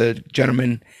where the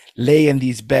gentlemen lay in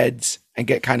these beds and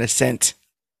get kind of sent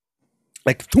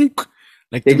like through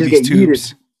these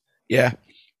tubes. Yeah,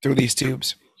 through these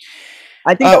tubes.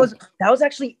 I think that was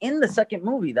actually in the second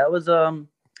movie. That was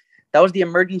the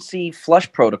emergency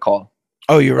flush protocol.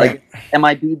 Oh, you're right.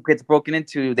 MIB gets broken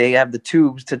into. They have the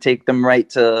tubes to take them right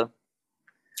to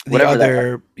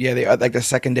the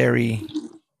secondary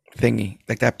thingy,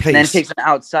 like that place. And then it takes them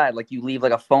outside. Like you leave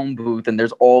like a phone booth, and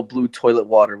there's all blue toilet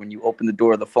water when you open the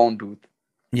door of the phone booth.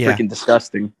 Yeah, freaking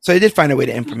disgusting. So they did find a way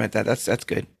to implement that. That's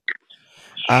good.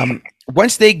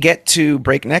 Once they get to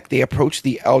Breakneck, they approach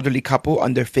the elderly couple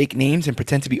under fake names and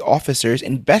pretend to be officers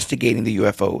investigating the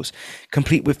UFOs,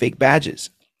 complete with fake badges.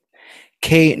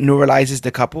 Kay neuralizes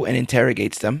the couple and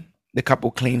interrogates them. The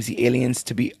couple claims the aliens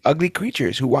to be ugly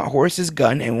creatures who want Horace's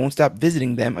gun and won't stop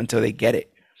visiting them until they get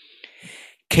it.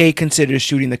 Kay considers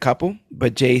shooting the couple,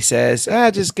 but Jay says,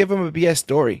 just give them a BS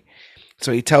story.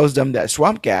 So he tells them that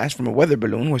swamp gas from a weather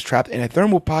balloon was trapped in a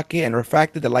thermal pocket and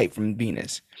refracted the light from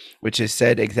Venus, which is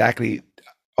said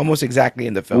almost exactly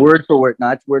in the film. Word for word,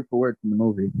 not word for word from the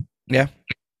movie. Yeah.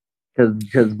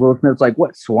 Because Will Smith's like,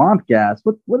 what, swamp gas?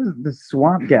 What is this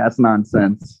swamp gas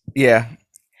nonsense? Yeah.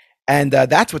 And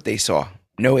that's what they saw.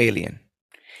 No alien.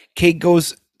 Kate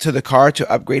goes to the car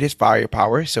to upgrade his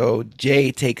firepower, so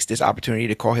Jay takes this opportunity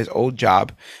to call his old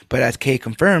job, but as Kay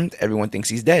confirmed, everyone thinks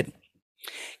he's dead.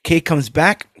 Kay comes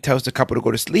back, tells the couple to go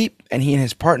to sleep, and he and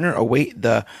his partner await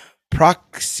the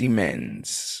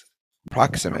Proximans.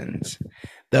 Proximans,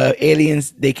 the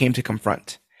aliens they came to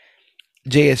confront.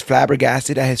 Jay is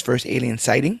flabbergasted at his first alien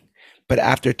sighting, but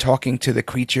after talking to the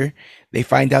creature, they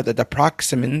find out that the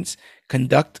Proximans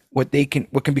conduct what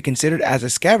can be considered as a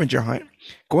scavenger hunt,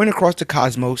 going across the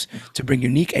cosmos to bring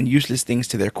unique and useless things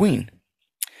to their queen.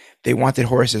 They wanted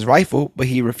Horus's rifle, but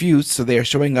he refused, so they are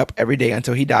showing up every day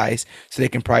until he dies so they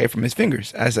can pry it from his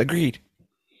fingers, as agreed.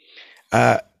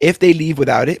 If they leave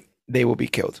without it, they will be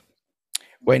killed.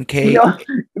 When Kay, Yo,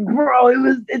 bro,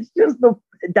 it's just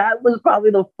that was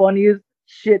probably the funniest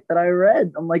shit that I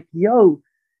read. I'm like, yo,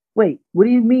 wait, what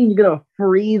do you mean you're gonna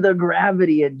free the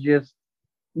gravity and just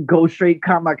go straight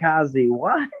kamikaze?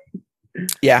 What?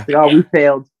 yeah, Like, oh, we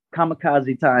failed.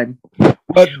 Kamikaze time.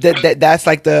 but that's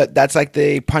like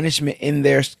the punishment in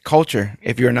their culture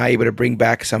if you're not able to bring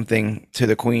back something to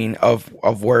the queen of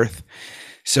worth.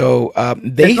 So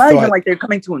they it's not thought even like they're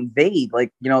coming to invade.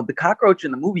 Like, you know, the cockroach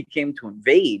in the movie came to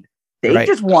invade. They Right.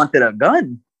 just wanted a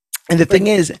gun. And the thing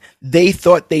is, they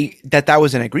thought that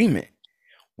was an agreement.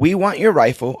 We want your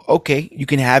rifle. Okay, you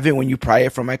can have it when you pry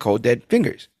it from my cold dead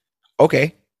fingers.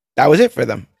 Okay, that was it for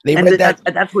them. They And read that.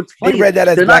 that's what's funny. They read that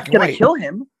as They're black not and gonna white. kill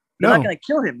him. They're No, not gonna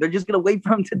kill him. They're just gonna wait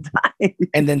for him to die.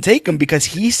 and then take him because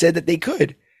he said that they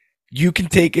could. You can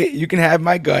take it. You can have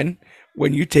my gun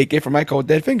when you take it from my cold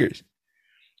dead fingers.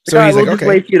 So All right, he's we'll like, just okay,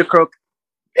 wait for you to croak.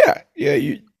 yeah.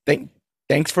 You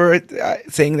thanks for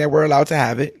saying that we're allowed to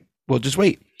have it. We'll just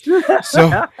wait.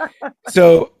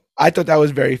 So I thought that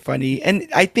was very funny, and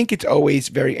I think it's always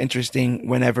very interesting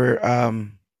whenever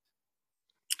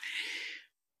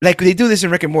like they do this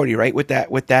in Rick and Morty, right? With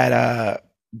that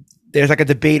there's like a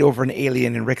debate over an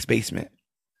alien in Rick's basement,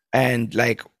 and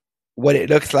like what it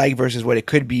looks like versus what it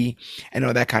could be, and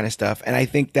all that kind of stuff. And I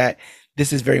think that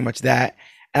this is very much that.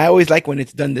 And I always like when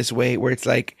it's done this way, where it's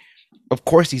like, of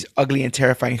course, these ugly and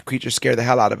terrifying creatures scare the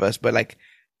hell out of us, but like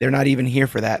they're not even here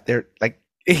for that. They're like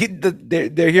they're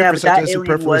here for but such that a alien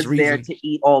superfluous was there reason. to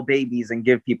eat all babies and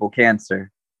give people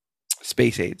cancer.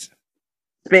 Space AIDS.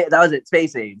 That was it.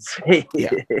 Space AIDS.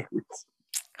 Yeah.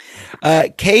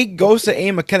 Kay goes to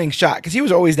aim a killing shot because he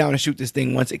was always down to shoot this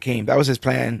thing once it came. That was his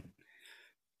plan,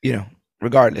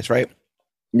 regardless, right?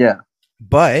 Yeah.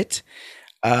 But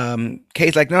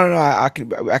Kay's like, no, I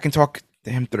can talk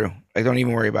to him through. Like, don't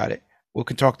even worry about it. We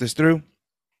can talk this through.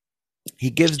 He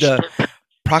gives the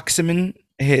Proximan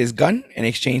his gun in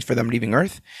exchange for them leaving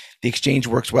Earth. The exchange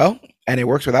works well, and it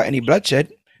works without any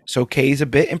bloodshed. So Kay's a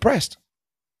bit impressed.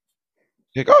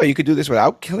 He's like, oh, you could do this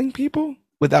without killing people?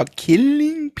 Without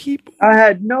killing people? I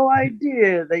had no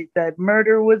idea that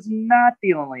murder was not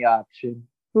the only option.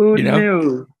 Who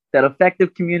knew that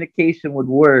effective communication would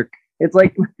work? It's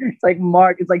like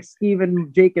Mark. It's like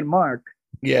Steven, Jake, and Mark.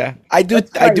 Yeah, I do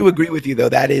agree with you though.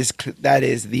 That is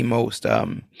the most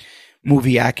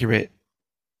movie accurate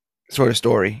sort of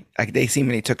story. Like they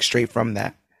seemingly took straight from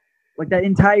that. Like that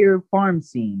entire farm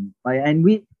scene. I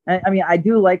mean, I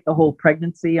do like the whole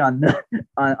pregnancy on the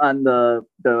on the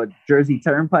Jersey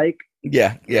Turnpike.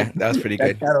 Yeah, that was pretty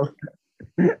good.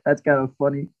 That's kind of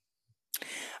funny.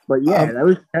 But yeah,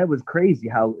 that was crazy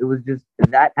how it was just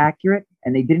that accurate,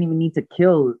 and they didn't even need to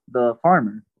kill the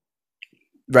farmer.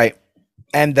 Right,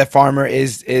 and the farmer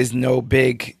is no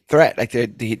big threat. Like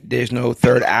there's no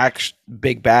third act,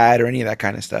 big bad, or any of that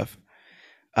kind of stuff.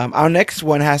 Our next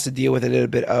one has to deal with a little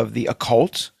bit of the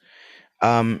occult,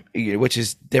 which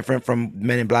is different from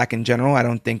Men in Black in general. I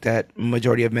don't think that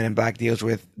majority of Men in Black deals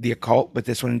with the occult, but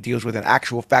this one deals with an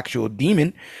actual factual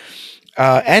demon.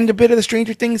 And a bit of the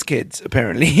Stranger Things kids,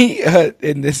 apparently,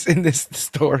 in this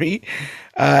story.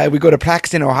 We go to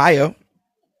Paxton, Ohio,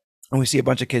 and we see a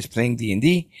bunch of kids playing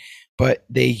D&D, but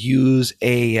they use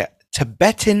a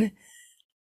Tibetan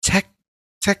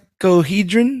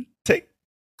tetrahedron.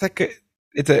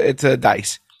 It's a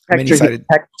dice.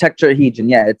 Tetrahedron,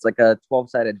 yeah, it's like a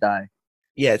 12-sided die.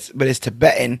 Yes, but it's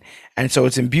Tibetan, and so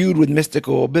it's imbued with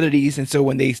mystical abilities. And so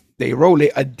when they roll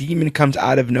it, a demon comes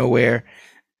out of nowhere.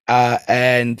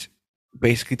 And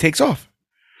basically takes off.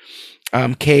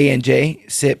 Kay and Jay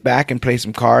sit back and play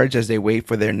some cards as they wait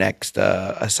for their next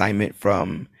assignment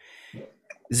from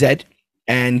Zed.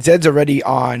 And Zed's already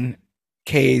on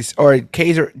Jay's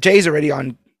already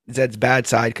on Zed's bad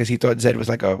side because he thought Zed was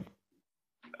like a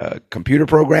computer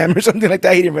program or something like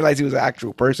that. He didn't realize he was an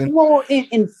actual person. Well,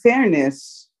 in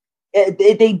fairness,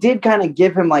 they did kind of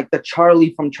give him like the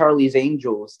Charlie from Charlie's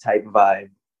Angels type vibe.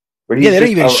 Yeah, they don't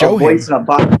even show him. In a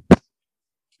box.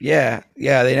 Yeah,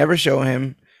 they never show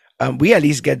him. We at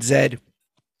least get Zed.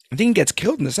 I think he gets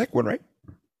killed in the second one, right?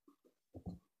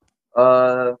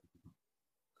 I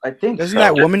think doesn't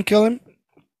that woman kill him?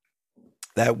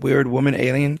 That weird woman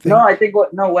alien thing. No, I think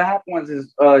what happened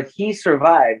was he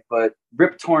survived, but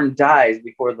Rip Torn dies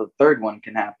before the third one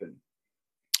can happen.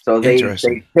 So they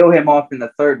kill him off in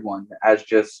the third one as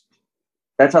just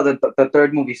that's how the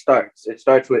third movie starts. It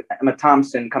starts with Emma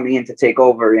Thompson coming in to take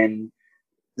over in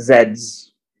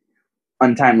Zed's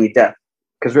untimely death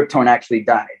because Rip Torn actually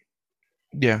died.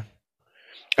 Yeah.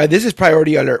 This is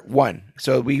Priority Alert 1.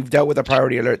 So we've dealt with a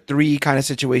Priority Alert 3 kind of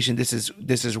situation. This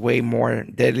is way more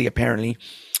deadly, apparently.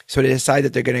 So they decide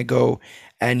that they're going to go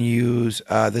and use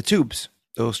the tubes,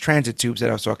 those transit tubes that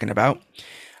I was talking about,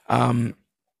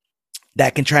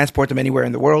 that can transport them anywhere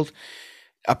in the world.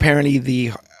 Apparently,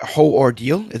 the whole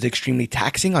ordeal is extremely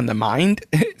taxing on the mind.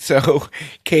 So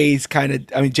Jay's kind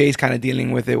of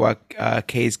dealing with it while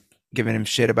Kay's giving him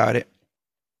shit about it.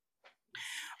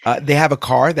 They have a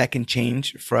car that can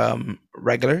change from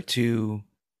regular to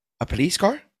a police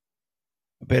car,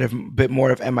 a bit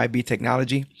more of MIB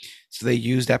technology. So they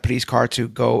use that police car to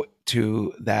go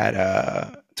to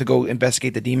that to go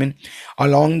investigate the demon.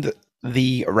 Along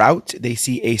the route, they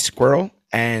see a squirrel,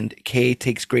 and Kay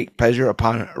takes great pleasure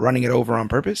upon running it over on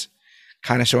purpose,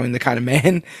 kind of showing the kind of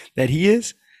man that he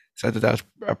is. So I thought that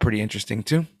was pretty interesting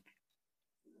too.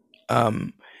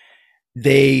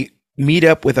 They meet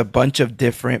up with a bunch of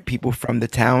different people from the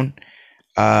town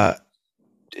and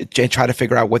try to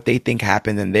figure out what they think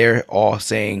happened, and they're all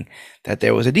saying that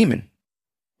there was a demon,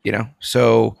 you know.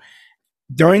 So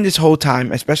during this whole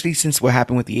time, especially since what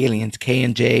happened with the aliens, Kay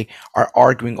and Jay are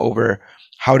arguing over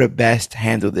how to best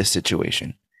handle this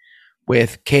situation,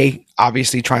 with Kay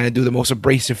obviously trying to do the most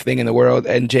abrasive thing in the world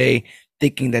and Jay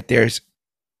thinking that there's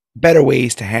better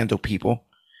ways to handle people.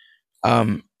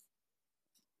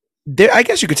 I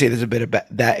guess you could say there's a bit of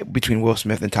that between Will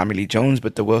Smith and Tommy Lee Jones,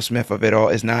 but the Will Smith of it all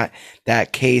is not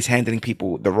that Kay's handling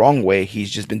people the wrong way.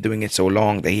 He's just been doing it so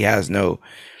long that he has no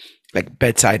like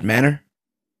bedside manner.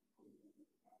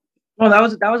 Well, that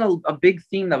was a big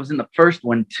theme that was in the first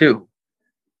one too.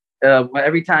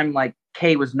 Every time like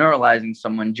Kay was neuralizing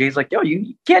someone, Jay's like, "Yo,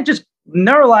 you can't just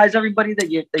neuralize everybody that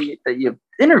you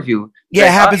interview." Yeah, like,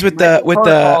 it happens with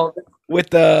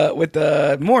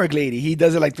the morgue lady. He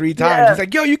does it like 3 times. Yeah. He's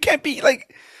like, "Yo, you can't be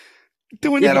like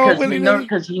doing that all willy-nilly."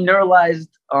 Because he neuralized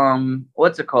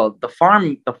what's it called? The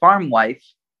farm wife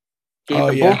gave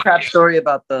bullcrap story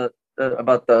about the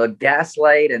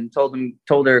gaslight and told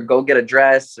her go get a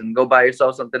dress and go buy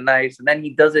yourself something nice, and then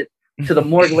he does it to the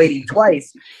morgue lady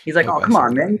twice. He's like, "Oh, come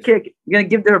on, man, you're gonna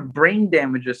give her brain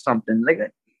damage or something. Like,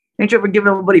 ain't you ever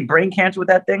given everybody brain cancer with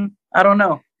that thing? I don't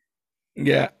know."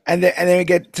 Yeah, and then we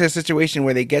get to a situation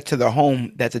where they get to the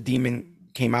home that the demon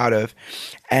came out of,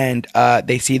 and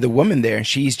they see the woman there, and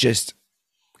she's just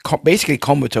basically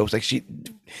comatose. Like, she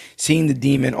seeing the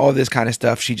demon, all this kind of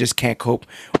stuff, she just can't cope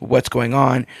with what's going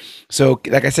on. So,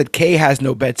 like I said, Kay has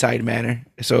no bedside manner,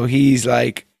 so he's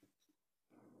like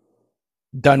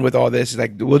done with all this.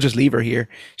 Like, we'll just leave her here.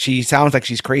 She sounds like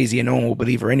she's crazy, and no one will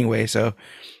believe her anyway. So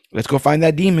let's go find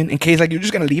that demon. And Kay's like, "You're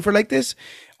just gonna leave her like this?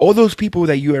 All those people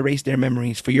that you erase their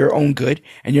memories for your own good,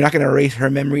 and you're not gonna erase her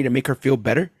memory to make her feel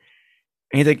better?"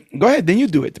 And he's like, "Go ahead, then you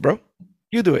do it, bro.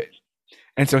 You do it."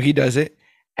 And so he does it,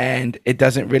 and it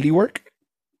doesn't really work.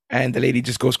 And the lady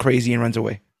just goes crazy and runs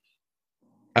away.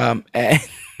 And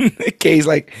Kay's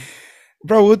like,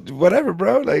 "Bro, whatever,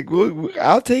 bro. Like,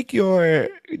 I'll take your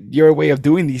way of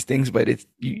doing these things, but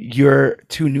you're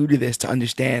too new to this to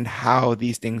understand how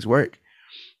these things work."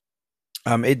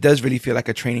 It does really feel like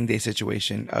a Training Day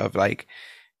situation of like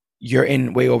you're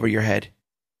in way over your head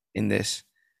in this.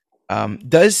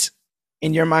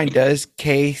 In your mind, does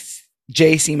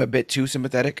Jay seem a bit too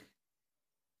sympathetic?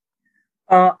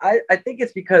 I think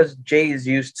it's because Jay is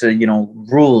used to,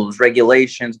 rules,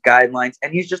 regulations, guidelines,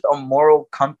 and he's just a moral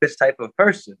compass type of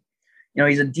person.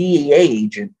 He's a DEA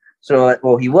agent. So,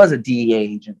 he was a DEA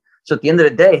agent. So at the end of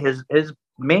the day, his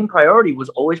main priority was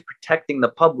always protecting the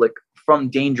public from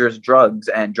dangerous drugs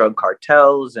and drug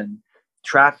cartels and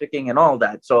trafficking and all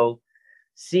that. So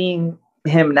seeing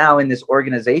him now in this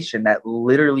organization that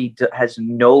literally has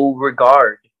no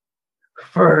regard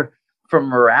for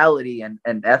morality and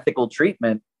ethical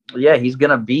treatment, yeah, he's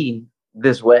gonna be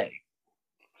this way.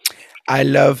 I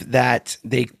love that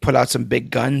they pull out some big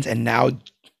guns, and now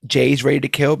Jay's ready to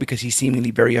kill because he's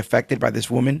seemingly very affected by this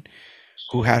woman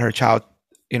who had her child,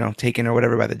 taken or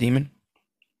whatever by the demon.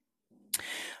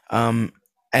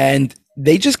 And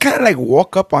they just kind of like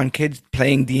walk up on kids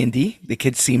playing D&D. The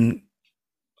kids seem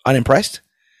unimpressed.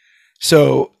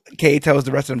 So Kay tells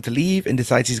the rest of them to leave and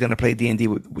decides he's going to play D&D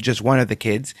with just one of the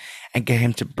kids and get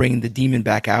him to bring the demon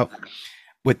back out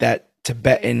with that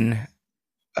Tibetan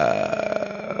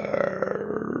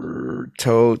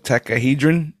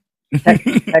dodecahedron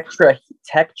Tetrahedron.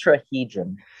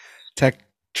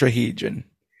 Tetrahedron.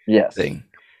 Yes. Thing.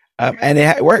 And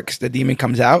it works. The demon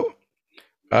comes out,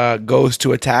 goes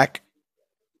to attack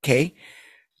K.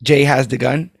 Jay has the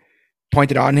gun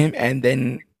pointed on him, and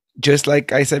then just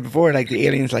like I said before, like the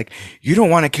alien's like, you don't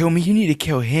want to kill me, you need to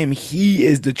kill him. He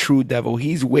is the true devil.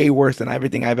 He's way worse than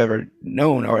everything I've ever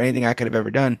known or anything I could have ever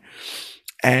done.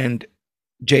 And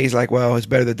Jay's like, well, it's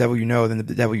better the devil you know than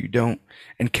the devil you don't,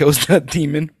 and kills the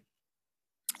demon.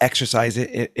 Exorcise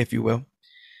it, if you will.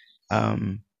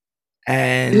 And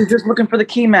he's just looking for the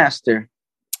Keymaster.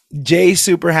 Jay's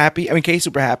super happy. I mean, Kay's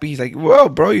super happy. He's like, whoa,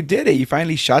 bro, you did it. You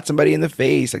finally shot somebody in the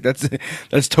face. Like,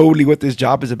 that's totally what this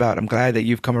job is about. I'm glad that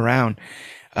you've come around.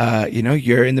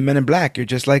 You're in the Men in Black. You're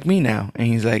just like me now. And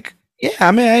he's like, yeah,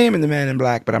 I mean, I am in the Men in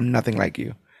Black, but I'm nothing like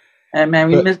you. And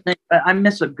man, I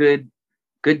miss a good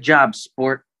job,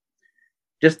 sport.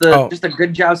 Just a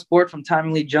good job, sport from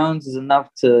Tommy Lee Jones is enough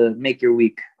to make your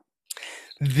week.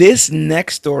 This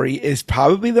next story is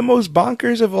probably the most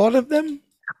bonkers of all of them.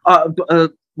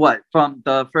 What, from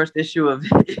the first issue of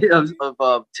 2 of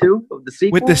the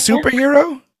sequel with the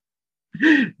superhero?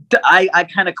 I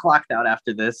kind of clocked out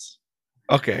after this.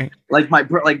 Okay, like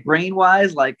brain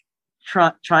wise, like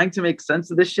trying to make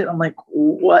sense of this shit. I'm like,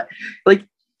 what? Like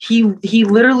he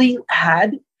literally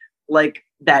had like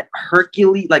that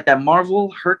Hercules, like that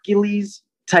Marvel Hercules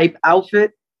type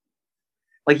outfit.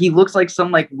 Like he looks like some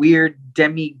like weird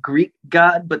demi-Greek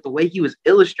god, but the way he was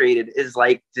illustrated is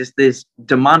like just this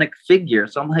demonic figure.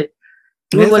 So I'm like,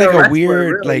 it's like a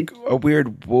weird, really. Like a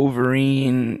weird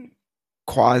Wolverine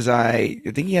quasi. I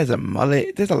think he has a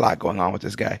mullet. There's a lot going on with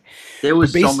this guy. There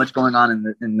was so much going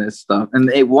on in this stuff.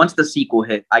 And once the sequel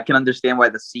hit, I can understand why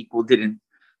the sequel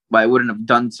why it wouldn't have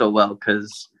done so well,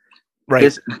 because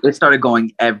right, it started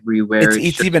going everywhere.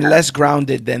 It's even less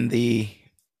grounded than the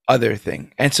other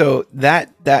thing. And so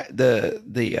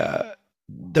the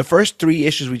first 3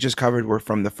 issues we just covered were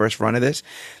from the first run of this.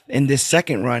 In this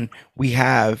second run, we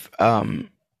have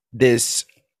this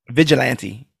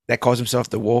vigilante that calls himself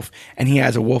the Wolf, and he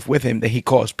has a wolf with him that he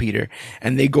calls Peter,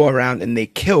 and they go around and they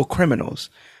kill criminals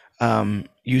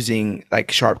using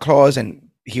like sharp claws, and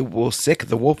he will sick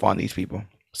the wolf on these people.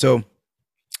 So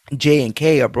J and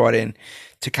K are brought in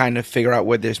to kind of figure out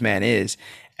what this man is,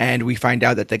 and we find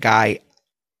out that the guy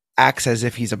acts as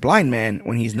if he's a blind man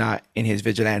when he's not in his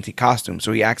vigilante costume.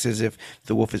 So he acts as if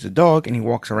the wolf is a dog, and he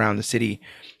walks around the city,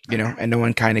 and no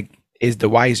one kind of is the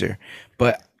wiser.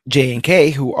 But J and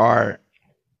K, who are,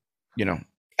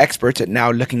 experts at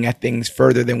now looking at things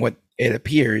further than what it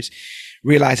appears,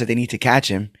 realize that they need to catch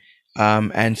him.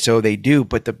 And so they do.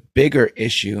 But the bigger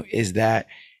issue is that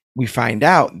we find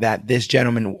out that this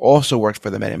gentleman also works for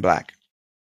the Men in Black,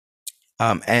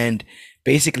 and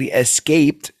basically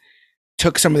escaped,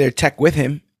 took some of their tech with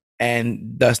him,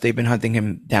 and thus they've been hunting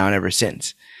him down ever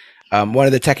since. One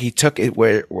of the tech he took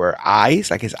were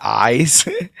eyes, like his eyes,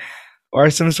 or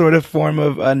some sort of form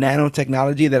of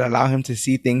nanotechnology that allow him to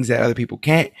see things that other people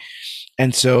can't.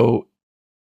 And so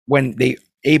when they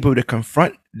able to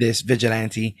confront this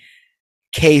vigilante,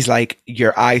 Kay's like,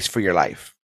 your eyes for your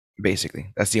life.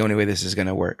 Basically, that's the only way this is going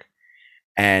to work.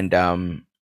 And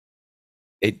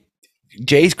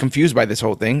Jay's confused by this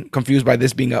whole thing, confused by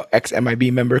this being an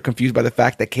ex-MIB member, confused by the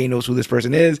fact that Kay knows who this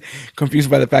person is, confused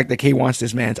by the fact that Kay wants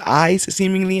this man's eyes,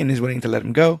 seemingly, and is willing to let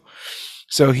him go.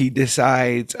 So he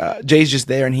decides, Jay's just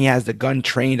there, and he has the gun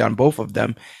trained on both of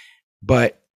them.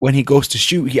 But when he goes to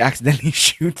shoot, he accidentally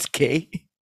shoots Kay,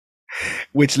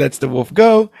 which lets the wolf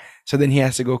go. So then he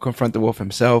has to go confront the wolf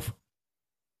himself.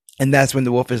 And that's when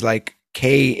the wolf is like,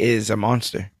 Kay is a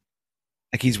monster.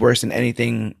 Like, he's worse than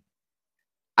anything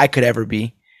I could ever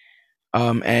be.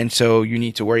 And so you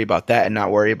need to worry about that and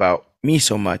not worry about me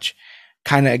so much.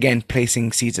 Kind of, again,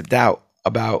 placing seeds of doubt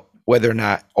about whether or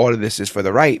not all of this is for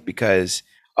the right, because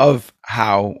of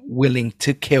how willing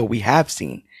to kill we have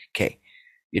seen Kay.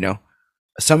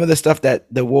 Some of the stuff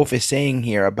that the wolf is saying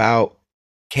here about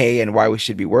Kay and why we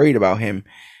should be worried about him,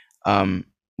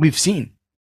 we've seen.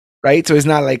 Right? So it's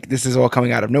not like this is all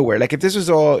coming out of nowhere. Like, if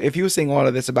he was saying all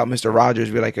of this about Mr.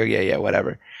 Rogers, we're like, oh yeah,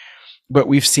 whatever. But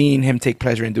we've seen him take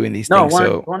pleasure in doing these things.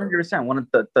 100%. One of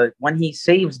the when he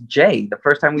saves Jay, the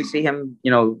first time we see him,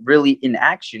 really in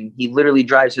action, he literally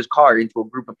drives his car into a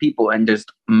group of people and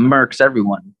just murks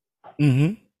everyone.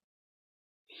 Mm-hmm.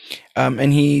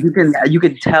 And you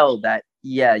can tell that,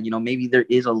 maybe there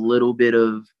is a little bit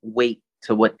of weight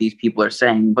to what these people are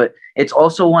saying, but it's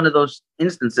also one of those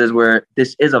instances where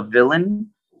this is a villain.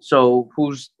 So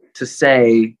who's to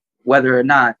say whether or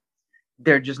not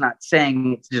they're just not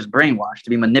saying it's just brainwashed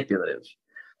to be manipulative?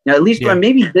 At least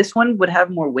maybe this one would have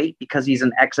more weight because he's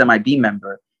an ex-MIB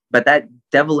member. but that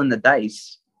devil in the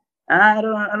dice, I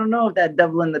don't know if that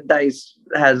devil in the dice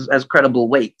has credible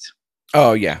weight.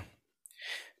 Oh yeah.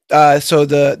 So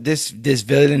this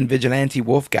villain vigilante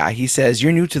wolf guy, he says,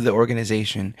 you're new to the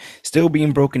organization, still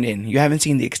being broken in. You haven't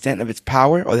seen the extent of its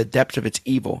power or the depth of its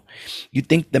evil. You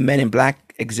think the men in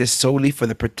black exist solely for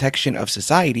the protection of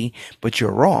society, but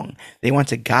you're wrong. They want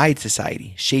to guide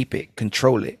society, shape it,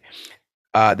 control it.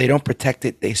 They don't protect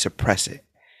it, they suppress it.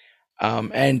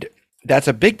 And that's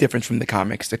a big difference from the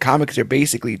comics. The comics are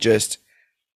basically just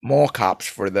mall cops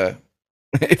for the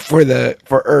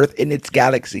for Earth in its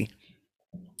galaxy.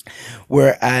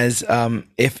 Whereas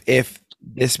if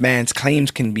this man's claims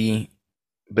can be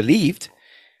believed,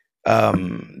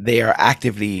 they are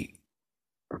actively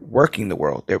working the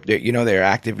world. They're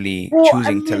actively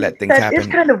choosing to let things happen. It's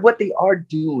kind of what they are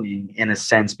doing in a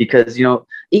sense, because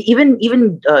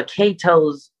even Kay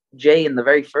tells Jay in the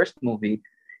very first movie,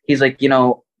 he's like,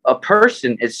 a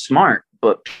person is smart,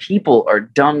 but people are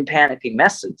dumb, panicking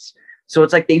messes. So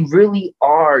it's like they really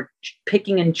are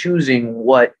picking and choosing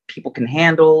what people can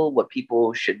handle, what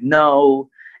people should know.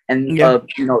 And,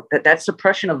 that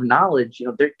suppression of knowledge,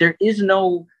 there is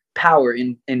no power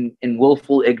in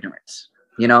willful ignorance,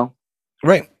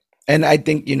 Right. And I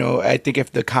think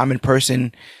if the common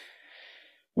person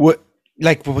was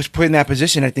put in that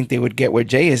position, I think they would get where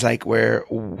Jay is, like, where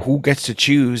who gets to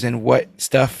choose and what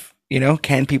stuff,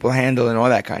 can people handle and all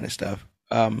that kind of stuff.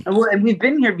 And we've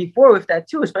been here before with that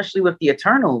too, especially with the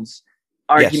Eternals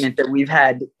argument that we've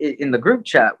had in the group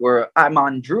chat, where I'm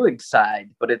on Druig's side,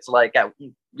 but it's like, I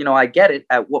get it.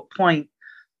 At what point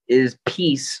is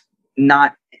peace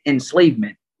not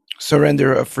enslavement?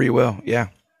 Surrender of free will,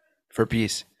 for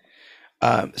peace.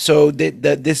 So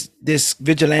this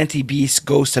vigilante beast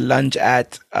goes to lunge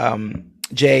at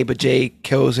Jay, but Jay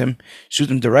kills him, shoots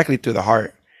him directly through the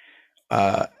heart,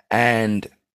 and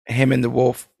him and the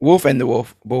wolf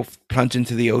both plunge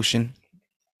into the ocean.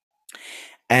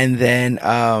 And then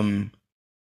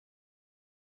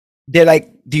they're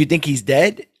like, do you think he's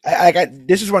dead?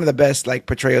 This is one of the best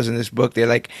portrayals in this book. They're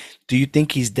like, do you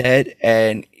think he's dead?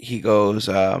 And he goes,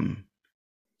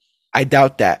 I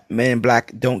doubt that. Men in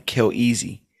black don't kill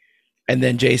easy. And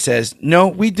then Jay says, no,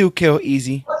 we do kill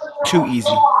easy. Too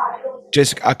easy.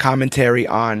 Just a commentary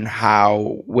on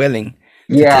how willing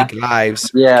to take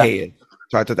lives Kay is.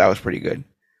 So I thought that was pretty good.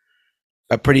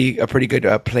 A pretty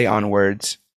good play on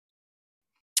words.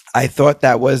 I thought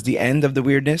that was the end of the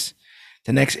weirdness.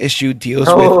 The next issue deals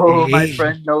with my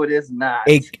friend, no, it is not.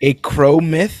 A crow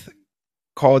myth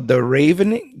called the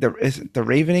Ravening. The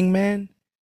Ravening Man.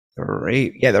 The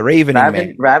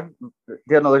Ravening Man.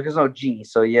 There's no G,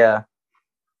 so yeah.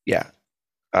 Yeah.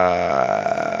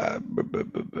 The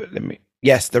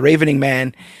Ravening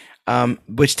Man,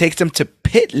 which takes them to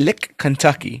Pitlick,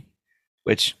 Kentucky.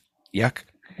 Which, yuck.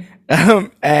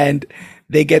 And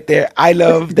they get there. I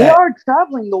love that. They are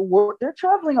traveling the world. They're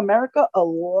traveling America a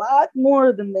lot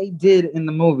more than they did in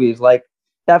the movies. Like,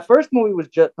 that first movie was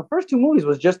just, the first two movies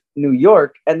was just New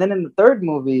York. And then in the third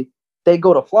movie, they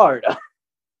go to Florida.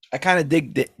 I kind of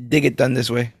dig it done this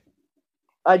way.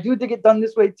 I do dig it done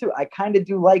this way too. I kind of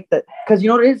do like that. Because you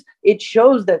know what it is? It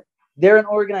shows that they're an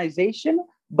organization,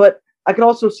 but I can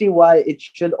also see why it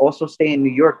should also stay in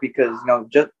New York, because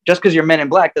just because you're Men in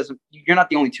Black you're not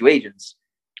the only two agents.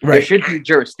 Right. There should be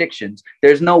jurisdictions.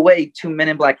 There's no way two Men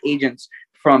in Black agents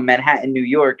from Manhattan, New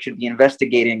York, should be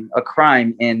investigating a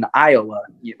crime in Iowa,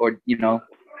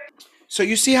 So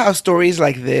you see how stories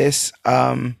like this,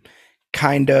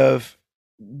 kind of,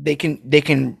 they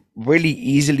can really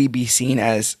easily be seen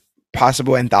as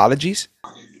possible anthologies.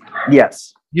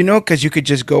 Yes. Because you could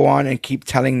just go on and keep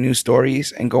telling new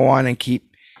stories and go on and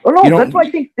keep. Oh no, that's what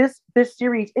I think this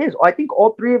series is. I think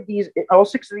all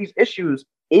six of these issues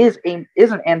is an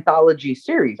anthology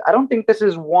series. I don't think this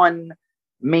is one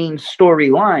main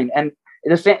storyline. And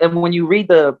when you read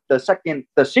the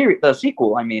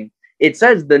sequel, it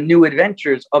says the new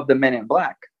adventures of the Men in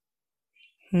Black.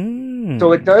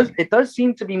 So it does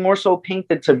seem to be more so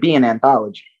painted to be an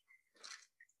anthology.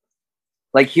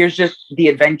 Like, here's just the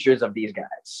adventures of these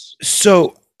guys.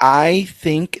 So I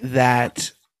think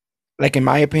that, in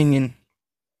my opinion,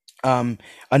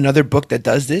 another book that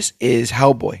does this is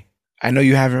Hellboy. I know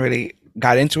you haven't really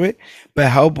got into it, but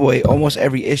Hellboy, almost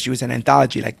every issue is an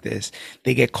anthology like this.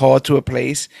 They get called to a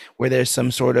place where there's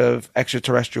some sort of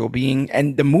extraterrestrial being,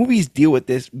 and the movies deal with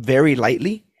this very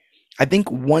lightly. I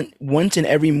think once in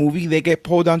every movie they get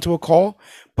pulled onto a call,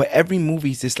 but every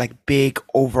movie is this big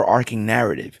overarching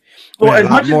narrative. Well, as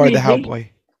much as Hellboy.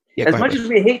 As much as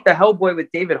we hate the Hellboy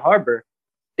with David Harbour,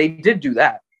 they did do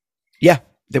that. Yeah,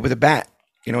 with a bat,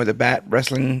 with a bat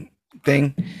wrestling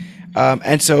thing.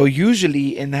 And so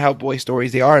usually in the Hellboy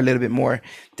stories, they are a little bit more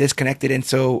disconnected. And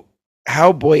so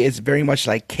Hellboy is very much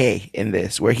like K in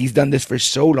this, where he's done this for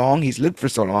so long, he's lived for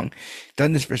so long,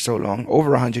 done this for so long,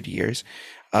 over 100 years,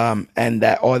 and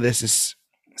that all this is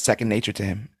second nature to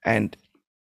him. And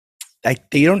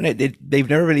like they've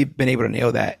never really been able to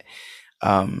nail that.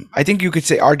 I think you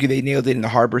could argue they nailed it in the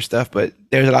Harbor stuff, but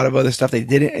there's a lot of other stuff they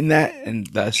didn't in that, and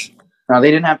thus. No, they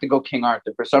didn't have to go King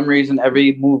Arthur. For some reason,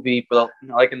 every movie,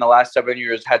 like in the last 7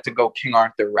 years, had to go King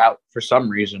Arthur route for some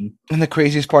reason. And the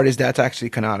craziest part is that's actually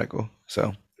canonical.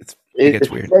 So it's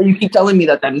weird. You keep telling me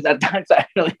that's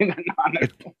actually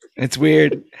canonical. It's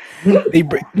weird.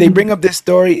 They bring up this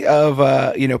story of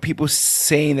people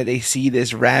saying that they see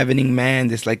this ravening man,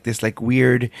 this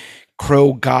weird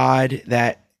crow god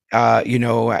that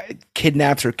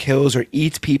kidnaps or kills or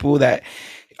eats people that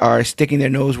are sticking their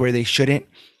nose where they shouldn't.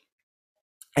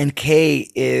 And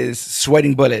K is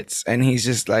sweating bullets, and he's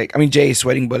just like, Jay is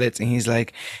sweating bullets, and he's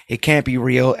like, it can't be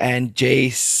real. And K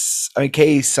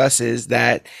susses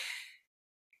that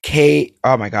K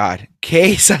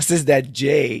susses that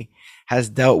Jay has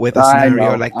dealt with a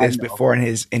scenario like this before in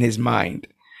his mind,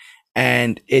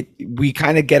 and we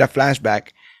kind of get a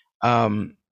flashback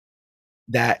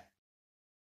that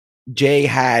Jay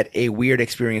had a weird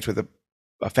experience with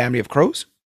a family of crows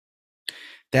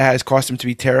that has caused him to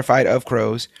be terrified of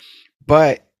crows,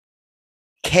 but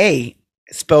K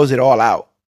spells it all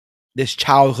out. This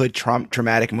childhood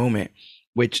traumatic moment,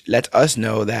 which lets us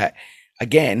know that,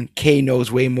 again, K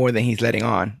knows way more than he's letting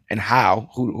on, and how,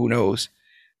 who knows?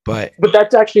 But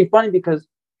that's actually funny because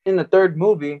in the third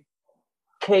movie,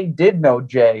 K did know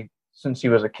Jay since he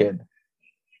was a kid.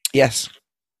 Yes.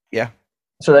 Yeah.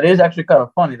 So that is actually kind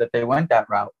of funny that they went that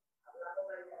route.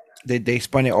 They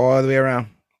spun it all the way around.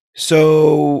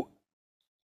 So,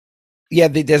 yeah,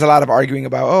 there's a lot of arguing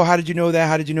about, oh, how did you know that?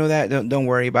 How did you know that? Don't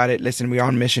worry about it. Listen, we're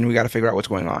on mission. We got to figure out what's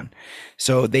going on.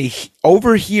 So they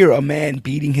overhear a man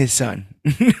beating his son.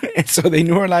 And so they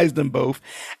neuralize them both,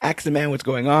 ask the man what's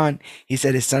going on. He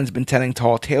said his son's been telling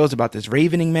tall tales about this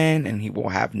ravening man, and he will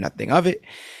have nothing of it.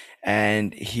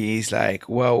 And he's like,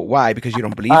 well, why? Because you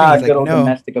don't believe it? He's like, no.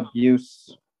 Domestic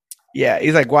abuse. Yeah,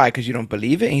 he's like, why? Because you don't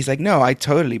believe it? And he's like, no, I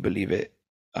totally believe it.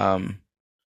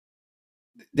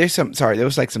 There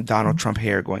was like some Donald Trump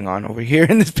hair going on over here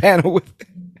in this panel with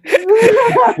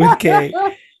Kay.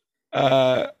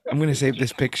 I'm gonna save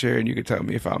this picture, and you can tell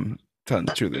me if I'm telling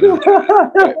the truth or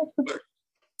not.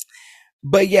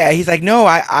 But yeah, he's like, no,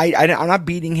 I'm not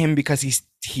beating him because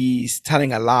he's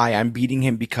telling a lie. I'm beating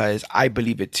him because I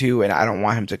believe it too, and I don't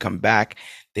want him to come back.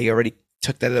 They already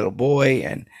took that little boy,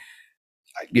 and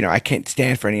I can't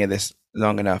stand for any of this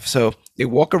long enough. So they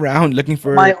walk around looking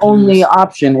for my only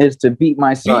option is to beat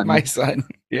my son.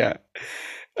 Yeah.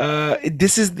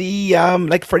 This is the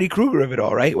like Freddy Krueger of it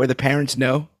all, right? Where the parents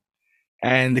know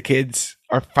and the kids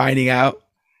are finding out,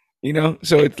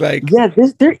 so it's like, yeah,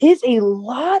 there is a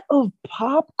lot of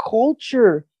pop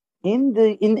culture in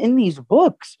these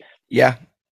books. Yeah.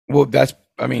 Well, that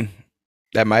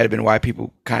might have been why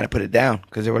people kind of put it down,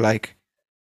 because they were like,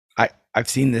 I've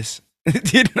seen this.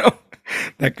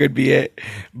 That could be it.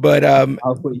 But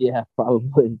yeah,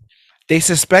 probably. They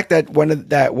suspect that one of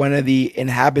the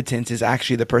inhabitants is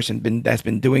actually the person that's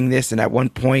been doing this. And at one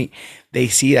point, they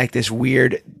see like this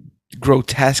weird,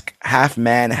 grotesque half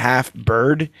man, half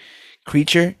bird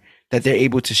creature that they're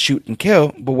able to shoot and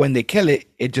kill. But when they kill it,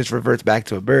 it just reverts back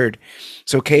to a bird.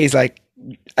 So Kay's like,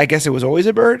 I guess it was always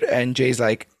a bird. And Jay's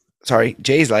like, I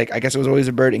guess it was always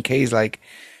a bird. And Kay's like,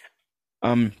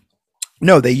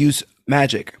 no, they use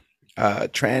magic,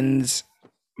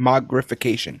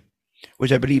 transmogrification,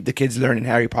 which I believe the kids learn in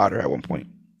Harry Potter at one point.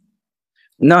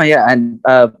 No, yeah, and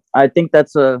I think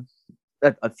that's a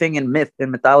thing in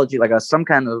mythology, like some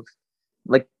kind of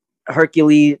like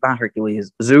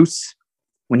Zeus,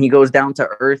 when he goes down to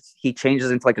Earth, he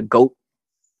changes into like a goat.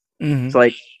 Mm-hmm. So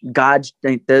like gods,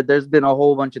 there's been a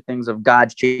whole bunch of things of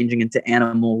gods changing into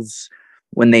animals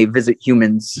when they visit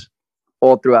humans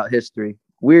all throughout history.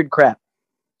 Weird crap.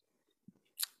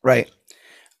 Right.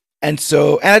 And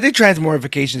I think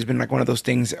transmogrification has been like one of those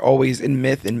things always in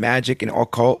myth and magic and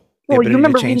occult. Well, you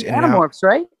remember reading Animorphs,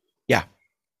 right? Yeah.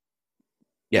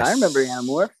 Yes. I remember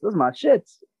Animorphs. Those are my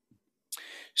shits.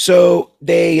 So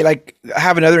they like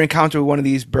have another encounter with one of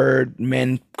these bird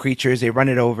men creatures. They run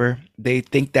it over. They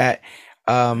think that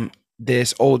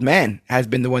this old man has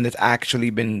been the one that's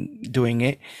actually been doing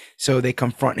it. So they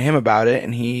confront him about it,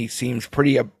 and he seems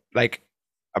pretty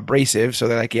abrasive. So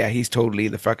they're like, yeah, he's totally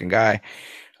the fucking guy.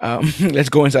 Let's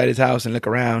go inside his house and look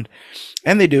around.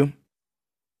 And they do.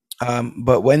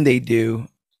 But when they do,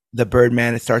 the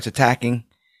Birdman starts attacking.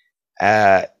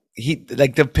 he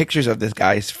like the pictures of this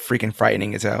guy is freaking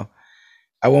frightening as hell.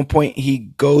 At one point, he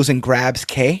goes and grabs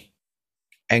K,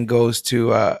 and goes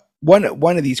to one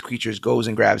of these creatures goes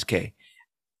and grabs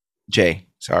Jay,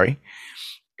 sorry.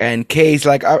 And K's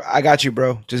like, I got you,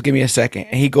 bro. Just give me a second.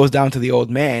 And he goes down to the old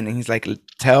man and he's like,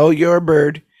 tell your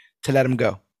bird to let him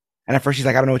go. And at first he's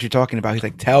like, I don't know what you're talking about. He's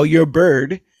like, tell your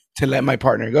bird to let my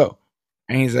partner go.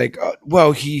 And he's like,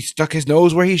 well, he stuck his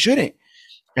nose where he shouldn't.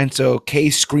 And so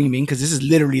K's screaming because this is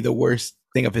literally the worst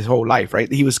thing of his whole life,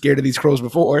 right? He was scared of these crows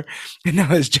before, and now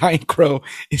this giant crow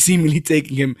is seemingly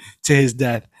taking him to his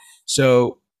death.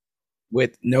 So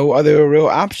with no other real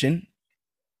option,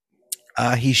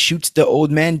 he shoots the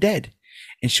old man dead.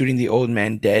 And shooting the old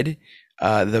man dead,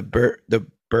 the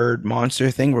bird monster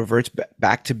thing reverts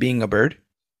back to being a bird.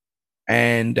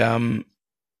 And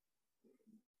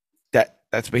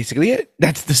that's basically it.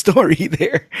 That's the story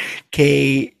there.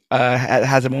 K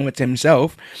has a moment to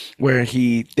himself where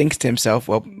he thinks to himself,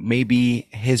 well, maybe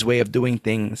his way of doing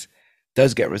things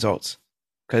does get results.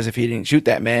 Because if he didn't shoot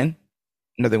that man,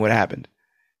 nothing would have happened.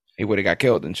 He would have got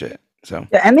killed and shit. So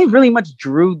yeah, and they really much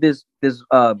drew this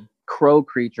crow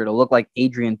creature to look like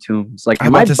Adrian Toomes. Like, I'm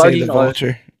about to say the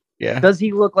vulture. Yeah. Does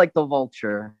he look like the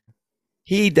vulture?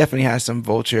 He definitely has some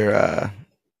vulture-esque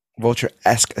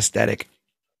aesthetic.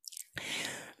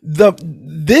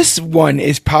 This one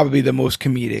is probably the most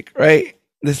comedic, right?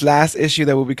 This last issue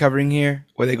that we'll be covering here,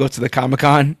 where they go to the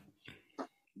Comic-Con.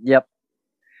 Yep.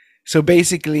 So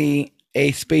basically,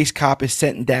 a space cop is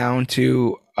sent down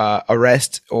to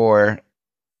arrest or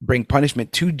bring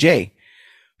punishment to Jay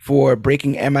for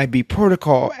breaking MIB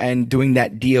protocol and doing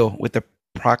that deal with the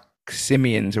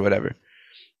Proximians or whatever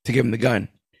to give him the gun.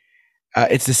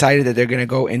 It's decided that they're going to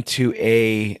go into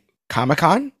a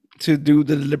Comic-Con to do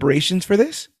the deliberations for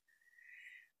this.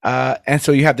 And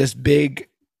so you have this big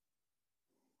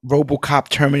RoboCop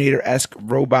Terminator-esque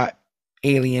robot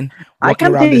alien walking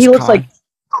around this he con. looks like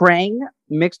Krang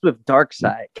mixed with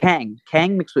Darkseid. Kang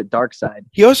mixed with Darkseid.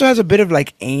 He also has a bit of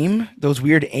like AIM, those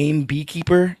weird AIM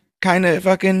beekeeper kind of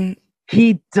fucking.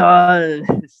 He does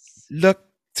look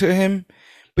to him,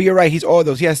 but you're right. He's all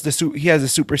those. He has the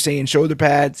Super Saiyan shoulder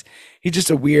pads. He's just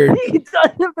a weird. He does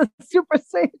have the Super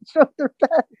Saiyan shoulder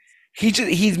pads.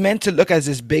 He's meant to look as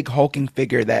this big hulking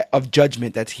figure of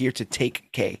judgment that's here to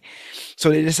take K. So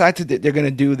they decided that they're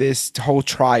gonna do this whole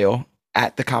trial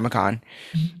at the Comic-Con.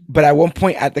 But at one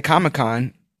point at the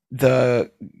Comic-Con, the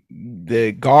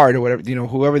guard or whatever,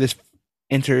 whoever this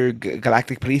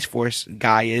intergalactic police force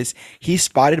guy is, he's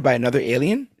spotted by another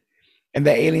alien. And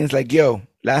that alien's like, yo,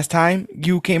 last time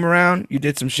you came around, you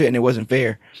did some shit and it wasn't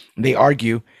fair. And they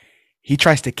argue. He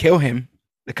tries to kill him,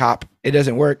 the cop. It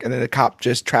doesn't work. And then the cop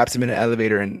just traps him in an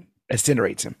elevator and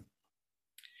incinerates him.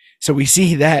 So we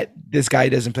see that this guy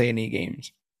doesn't play any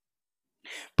games.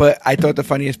 But I thought the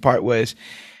funniest part was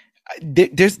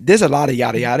there's a lot of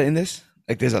yada yada in this.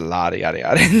 Like there's a lot of yada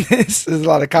yada in this. There's a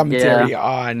lot of commentary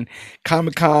on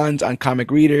Comic-Cons, on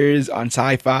comic readers, on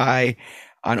sci-fi,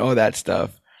 on all that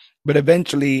stuff. But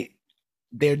eventually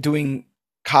they're doing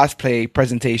cosplay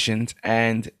presentations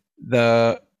and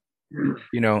this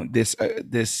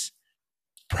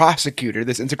prosecutor,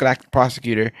 this intergalactic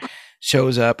prosecutor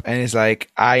shows up and is like,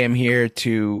 I am here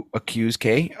to accuse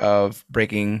K of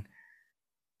breaking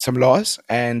some laws,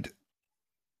 and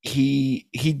he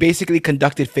basically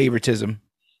conducted favoritism.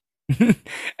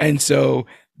 And so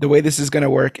the way this is going to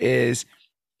work is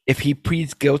if he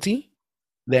pleads guilty,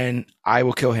 then I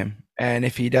will kill him, and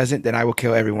if he doesn't, then I will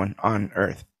kill everyone on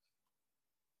Earth.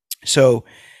 So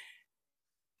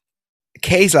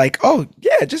K's like, oh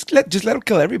yeah, just let him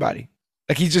kill everybody.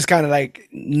 Like he's just kind of like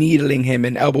needling him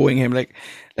and elbowing him like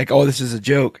oh, this is a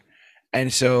joke.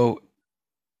 And so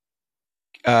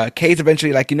K's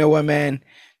eventually like, you know what, man,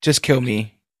 just kill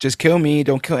me,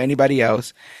 don't kill anybody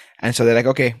else. And so they're like,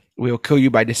 okay, we'll kill you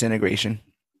by disintegration.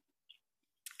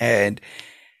 And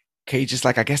K's just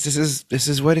like, I guess this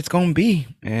is what it's gonna be.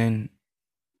 And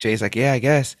Jay's like, yeah, I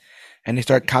guess. And they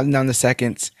start counting down the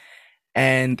seconds,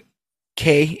 and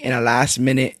Jay in a last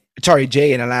minute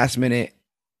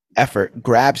effort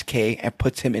grabs K and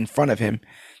puts him in front of him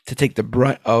to take the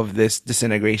brunt of this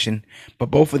disintegration.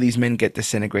 But both of these men get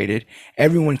disintegrated.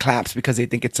 Everyone claps because they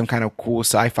think it's some kind of cool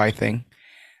sci-fi thing.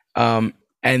 And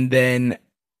then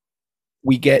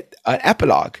we get an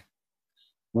epilogue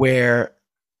where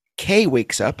K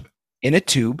wakes up in a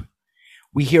tube.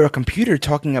 We hear a computer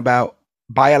talking about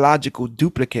biological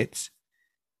duplicates.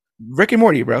 Rick and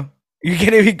Morty, bro. You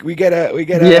get it? We get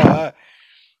a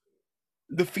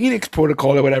the Phoenix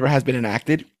Protocol or whatever has been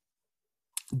enacted.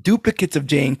 Duplicates of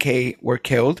Jay and K were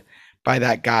killed by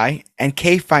that guy, and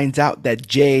K finds out that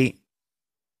Jay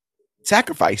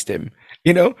sacrificed him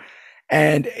you know.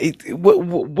 And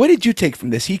what did you take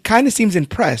from this? He kind of seems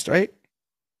impressed, right?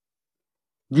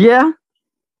 Yeah.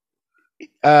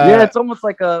 Yeah, it's almost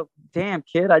like a damn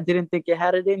kid. I didn't think you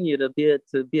had it in you to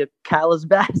be a callous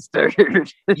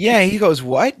bastard. Yeah, he goes,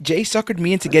 "What? Jay suckered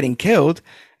me into getting killed."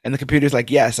 And the computer's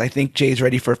like, "Yes, I think Jay's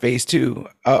ready for phase 2."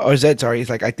 Or Zed, sorry, he's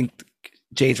like, "I think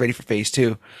Jay's ready for phase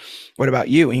 2. What about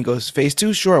you?" And he goes, "Phase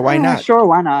 2, sure, why not?" Sure,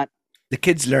 why not? The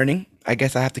kid's learning. I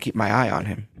guess I have to keep my eye on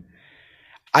him.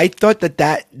 I thought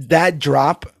that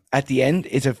drop at the end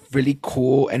is a really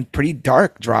cool and pretty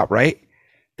dark drop, right?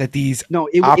 That these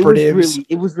operatives...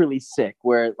 it was really sick,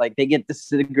 where like they get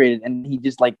disintegrated and he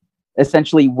just like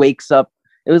essentially wakes up.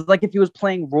 It was like if he was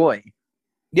playing Roy.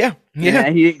 Yeah.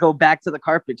 And he didn't go back to the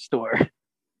carpet store.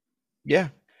 Yeah.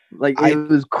 Like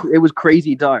it was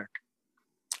crazy dark.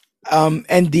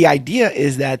 And the idea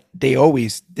is that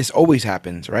this always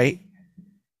happens, right?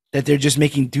 That they're just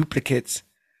making duplicates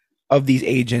of these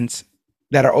agents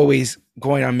that are always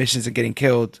going on missions and getting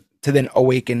killed to then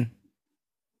awaken.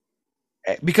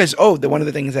 Because one of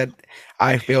the things that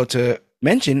I failed to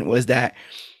mention was that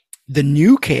the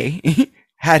new K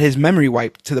had his memory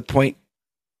wiped to the point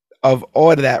of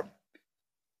all of that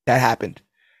happened.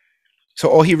 So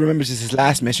all he remembers is his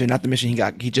last mission, not the mission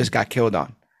he just got killed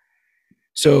on.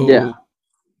 So yeah.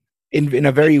 in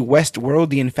a very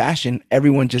Westworldian fashion,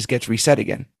 everyone just gets reset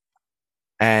again.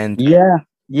 And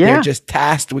they're just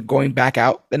tasked with going back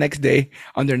out the next day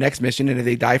on their next mission. And if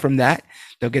they die from that,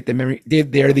 they'll get the memory.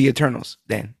 They're the Eternals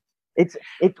then. It's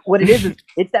what it is.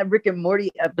 It's that Rick and Morty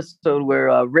episode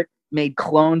where Rick made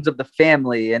clones of the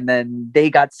family, and then they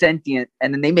got sentient,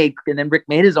 and then Rick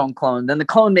made his own clone. Then the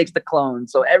clone makes the clone.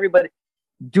 So everybody,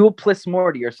 Duoplis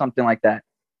Morty or something like that.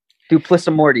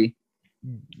 Duplicity Morty.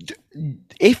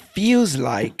 It feels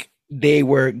like they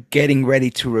were getting ready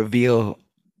to reveal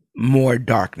more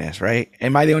darkness, right?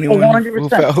 Am I the only one who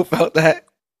felt that?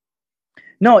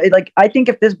 No, I think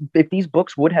if these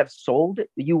books would have sold,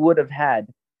 you would have had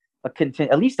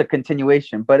at least a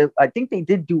continuation. But I think they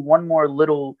did do one more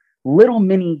little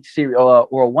mini series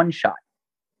or a one shot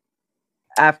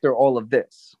after all of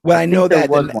this. Well, I know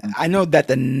that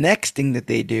the next thing that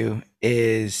they do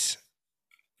is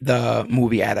the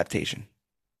movie adaptation,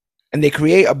 and they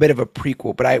create a bit of a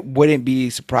prequel. But I wouldn't be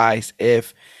surprised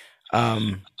if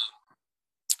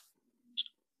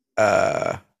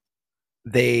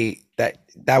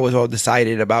that was all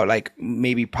decided about, like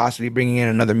maybe possibly bringing in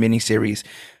another mini series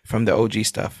from the OG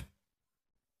stuff.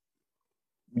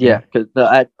 Yeah,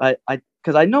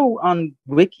 because I know on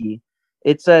Wiki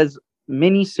it says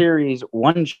mini series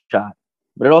one shot,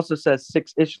 but it also says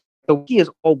 6 issues. The Wiki is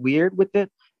all weird with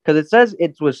it because it says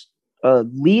it was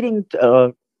leading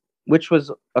to, which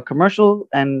was a commercial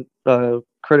and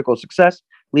critical success,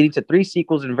 leading to 3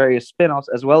 sequels and various spin-offs,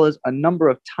 as well as a number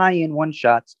of tie-in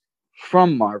one-shots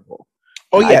from Marvel.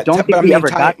 Oh, yeah. I don't think we ever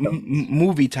got them.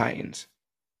 Movie tie-ins.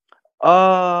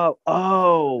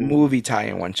 Movie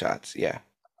tie-in one-shots, yeah.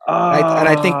 And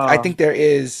I think there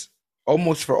is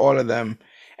almost for all of them.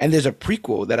 And there's a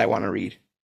prequel that I want to read.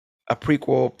 A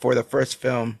prequel for the first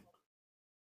film.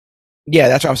 Yeah,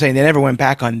 that's what I'm saying. They never went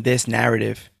back on this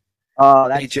narrative.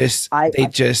 I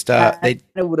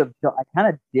kind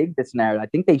of dig this narrative. I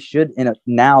think they should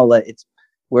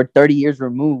we're 30 years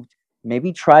removed.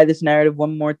 Maybe try this narrative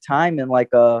one more time in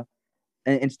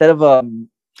instead of an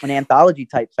anthology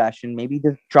type fashion. Maybe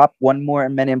just drop one more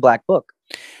Men in Black book.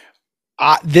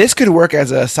 This could work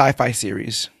as a sci-fi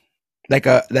series, like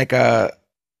a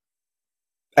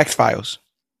X-Files.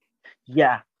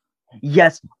 Yeah.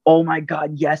 Yes. Oh my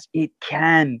God. Yes, it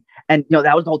can. And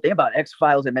that was the whole thing about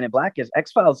X-Files and Men in Black is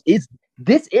X-Files is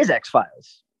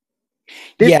X-Files.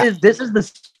 This is the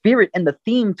spirit and the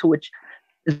theme to which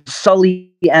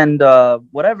Sully and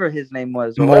whatever his name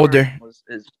was, Mulder.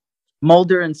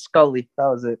 Mulder and Scully. That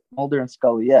was it. Mulder and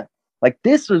Scully. Yeah. Like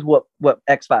this is what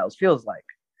X-Files feels like.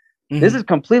 Mm-hmm. This is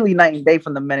completely night and day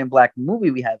from the Men in Black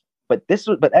movie we have. But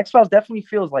X-Files definitely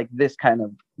feels like this kind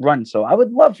of run. So I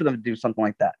would love for them to do something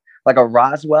like that. Like a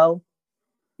Roswell.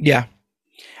 Yeah.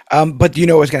 But you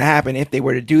know what's going to happen? If they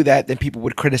were to do that, then people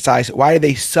would criticize, why are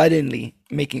they suddenly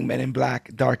making Men in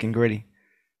Black dark and gritty?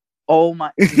 Oh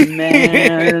my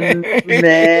man.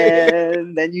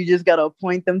 Then you just got to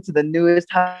point them to the newest,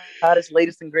 hottest,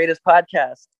 latest, and greatest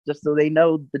podcast just so they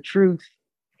know the truth.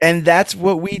 And that's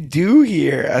what we do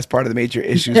here as part of the Major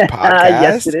Issues podcast.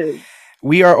 Yes, it is.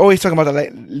 We are always talking about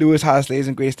the newest, hottest, latest,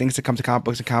 and greatest things to come to comic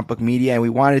books and comic book media. And we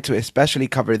wanted to especially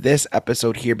cover this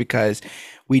episode here because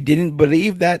we didn't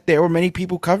believe that there were many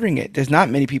people covering it. There's not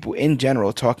many people in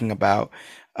general talking about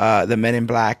the Men in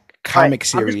Black comic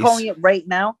series. I'm just calling it right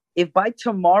now. if by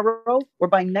tomorrow or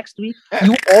by next week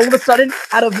you all of a sudden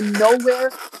out of nowhere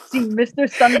see Mr.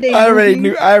 Sunday I already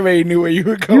knew where you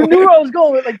were going. You knew where I was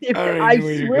going. Like, I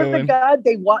swear to God,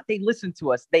 they listen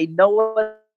to us. They know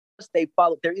us. They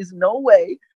follow. There is no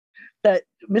way that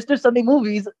Mr. Sunday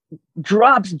Movies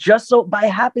drops just so by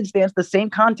happenstance the same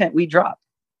content we drop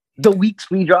the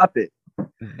weeks we drop it.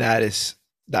 That's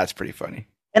pretty funny.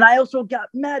 And I also got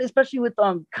mad, especially with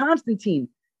Constantine.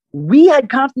 We had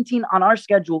Constantine on our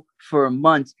schedule for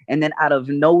months, and then out of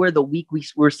nowhere, the week we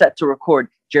were set to record,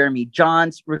 Jeremy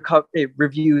Johns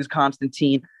reviews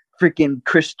Constantine, freaking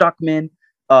Chris Stuckman,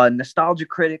 Nostalgia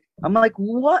Critic. I'm like,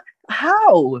 what?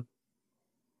 How?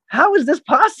 How is this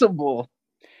possible?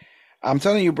 I'm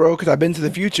telling you, bro, because I've been to the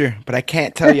future, but I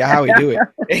can't tell you how we do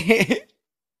it.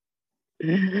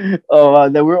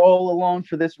 That we're all along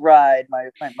for this ride, my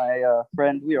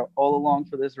friend. We are all along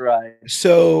for this ride.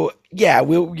 So yeah,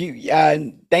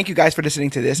 thank you guys for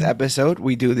listening to this episode.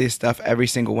 We do this stuff every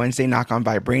single Wednesday. Knock on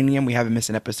Vibranium. We haven't missed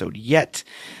an episode yet.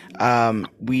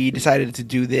 We decided to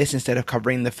do this instead of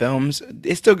covering the films.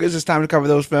 It still gives us time to cover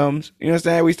those films. You know what I'm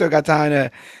saying? We still got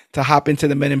time to hop into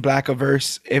the Men in Black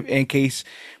averse in case.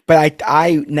 But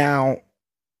I now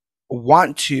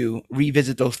want to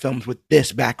revisit those films with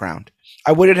this background.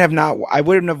 I wouldn't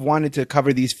have wanted to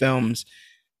cover these films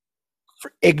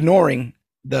for ignoring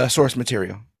the source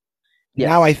material. Yes.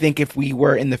 Now I think if we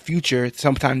were in the future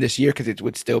sometime this year, because it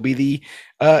would still be the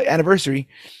anniversary,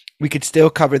 we could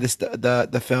still cover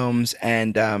the films,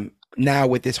 and now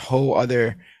with this whole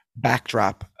other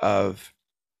backdrop of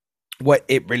what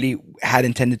it really had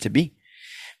intended to be.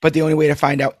 But the only way to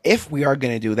find out if we are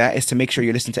going to do that is to make sure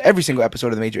you listen to every single episode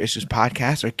of the Major Issues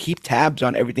podcast, or keep tabs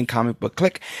on everything Comic Book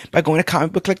Click by going to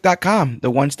comicbookclick.com,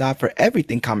 the one stop for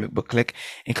everything Comic Book Click,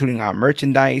 including our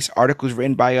merchandise, articles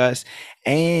written by us,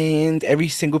 and every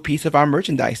single piece of our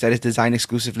merchandise that is designed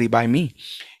exclusively by me.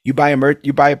 You buy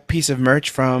a piece of merch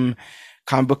from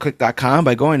comicbookclick.com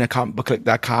by going to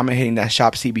comicbookclick.com and hitting that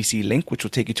Shop CBC link, which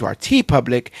will take you to our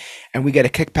TeePublic, and we get a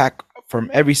kickback from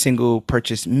every single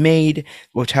purchase made,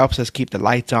 which helps us keep the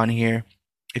lights on here.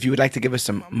 If you would like to give us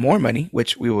some more money,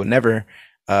 which we will never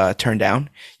turn down,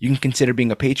 you can consider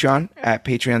being a Patreon at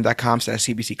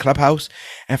patreon.com/CBC Clubhouse.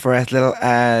 And for as little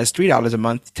as $3 a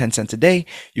month, 10 cents a day,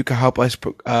 you can help us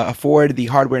afford the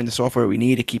hardware and the software we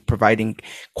need to keep providing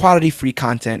quality free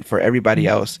content for everybody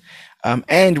else.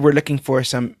 And we're looking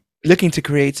to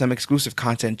create some exclusive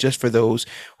content just for those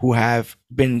who have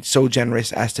been so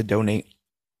generous as to donate.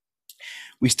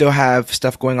 We still have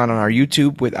stuff going on our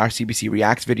YouTube with our CBC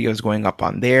Reacts videos going up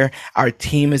on there. Our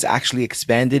team is actually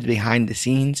expanded behind the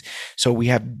scenes. So we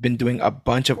have been doing a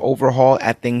bunch of overhaul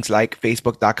at things like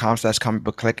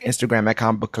facebook.com/comicbookclick, Instagram at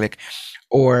comicbookclick,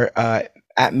 or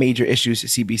at Major Issues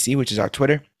CBC, which is our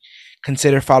Twitter.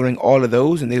 Consider following all of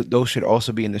those, and those should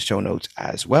also be in the show notes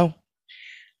as well.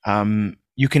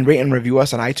 You can rate and review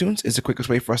us on iTunes. It's the quickest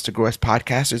way for us to grow as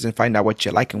podcasters and find out what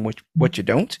you like and what you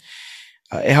don't.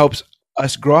 It helps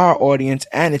us grow our audience,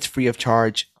 and it's free of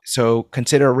charge. So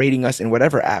consider rating us in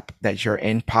whatever app that you're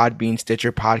in: Podbean,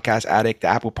 Stitcher, Podcast Addict, the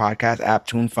Apple Podcast app,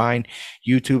 TuneFind,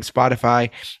 YouTube, Spotify.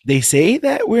 They say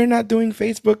that we're not doing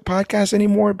Facebook podcasts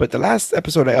anymore, but the last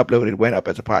episode I uploaded went up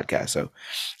as a podcast, so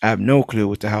I have no clue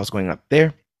what the hell's going up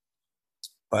there.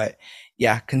 But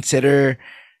yeah, consider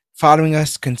following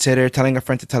us, consider telling a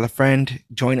friend to tell a friend.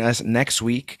 Join us next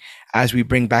week as we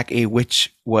bring back a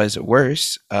Which Was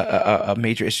Worse, a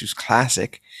Major Issues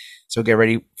classic. So get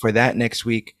ready for that next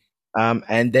week.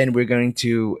 And then we're going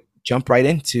to jump right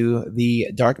into the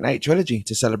Dark Knight trilogy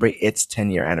to celebrate its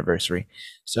 10-year anniversary.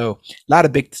 So a lot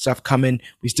of big stuff coming.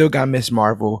 We still got Ms.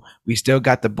 Marvel. We still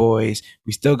got The Boys.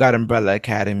 We still got Umbrella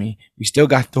Academy. We still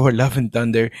got Thor: Love and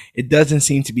Thunder. It doesn't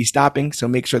seem to be stopping. So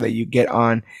make sure that you get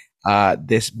on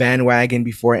this bandwagon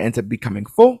before it ends up becoming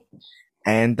full.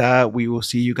 And we will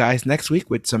see you guys next week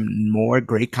with some more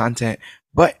great content.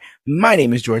 But my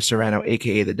name is George Serrano,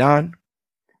 aka The Don.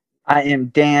 I am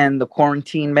Dan, the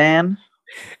Quarantine Man.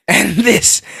 And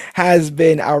this has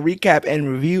been our recap and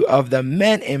review of the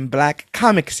Men in Black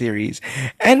comic series.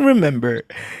 And remember,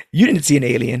 you didn't see an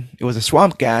alien. It was a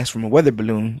swamp gas from a weather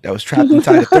balloon that was trapped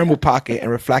inside a thermal pocket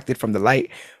and reflected from the light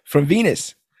from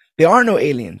Venus. There are no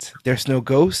aliens. There's no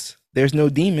ghosts. There's no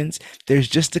demons. There's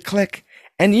just a click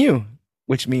and you,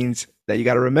 which means that you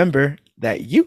got to remember that you